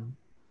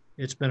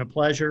 It's been a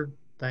pleasure.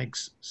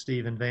 Thanks,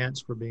 Steve and Vance,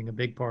 for being a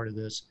big part of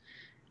this.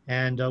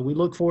 And we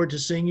look forward to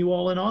seeing you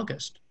all in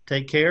August.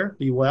 Take care,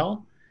 be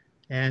well,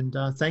 and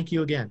thank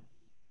you again.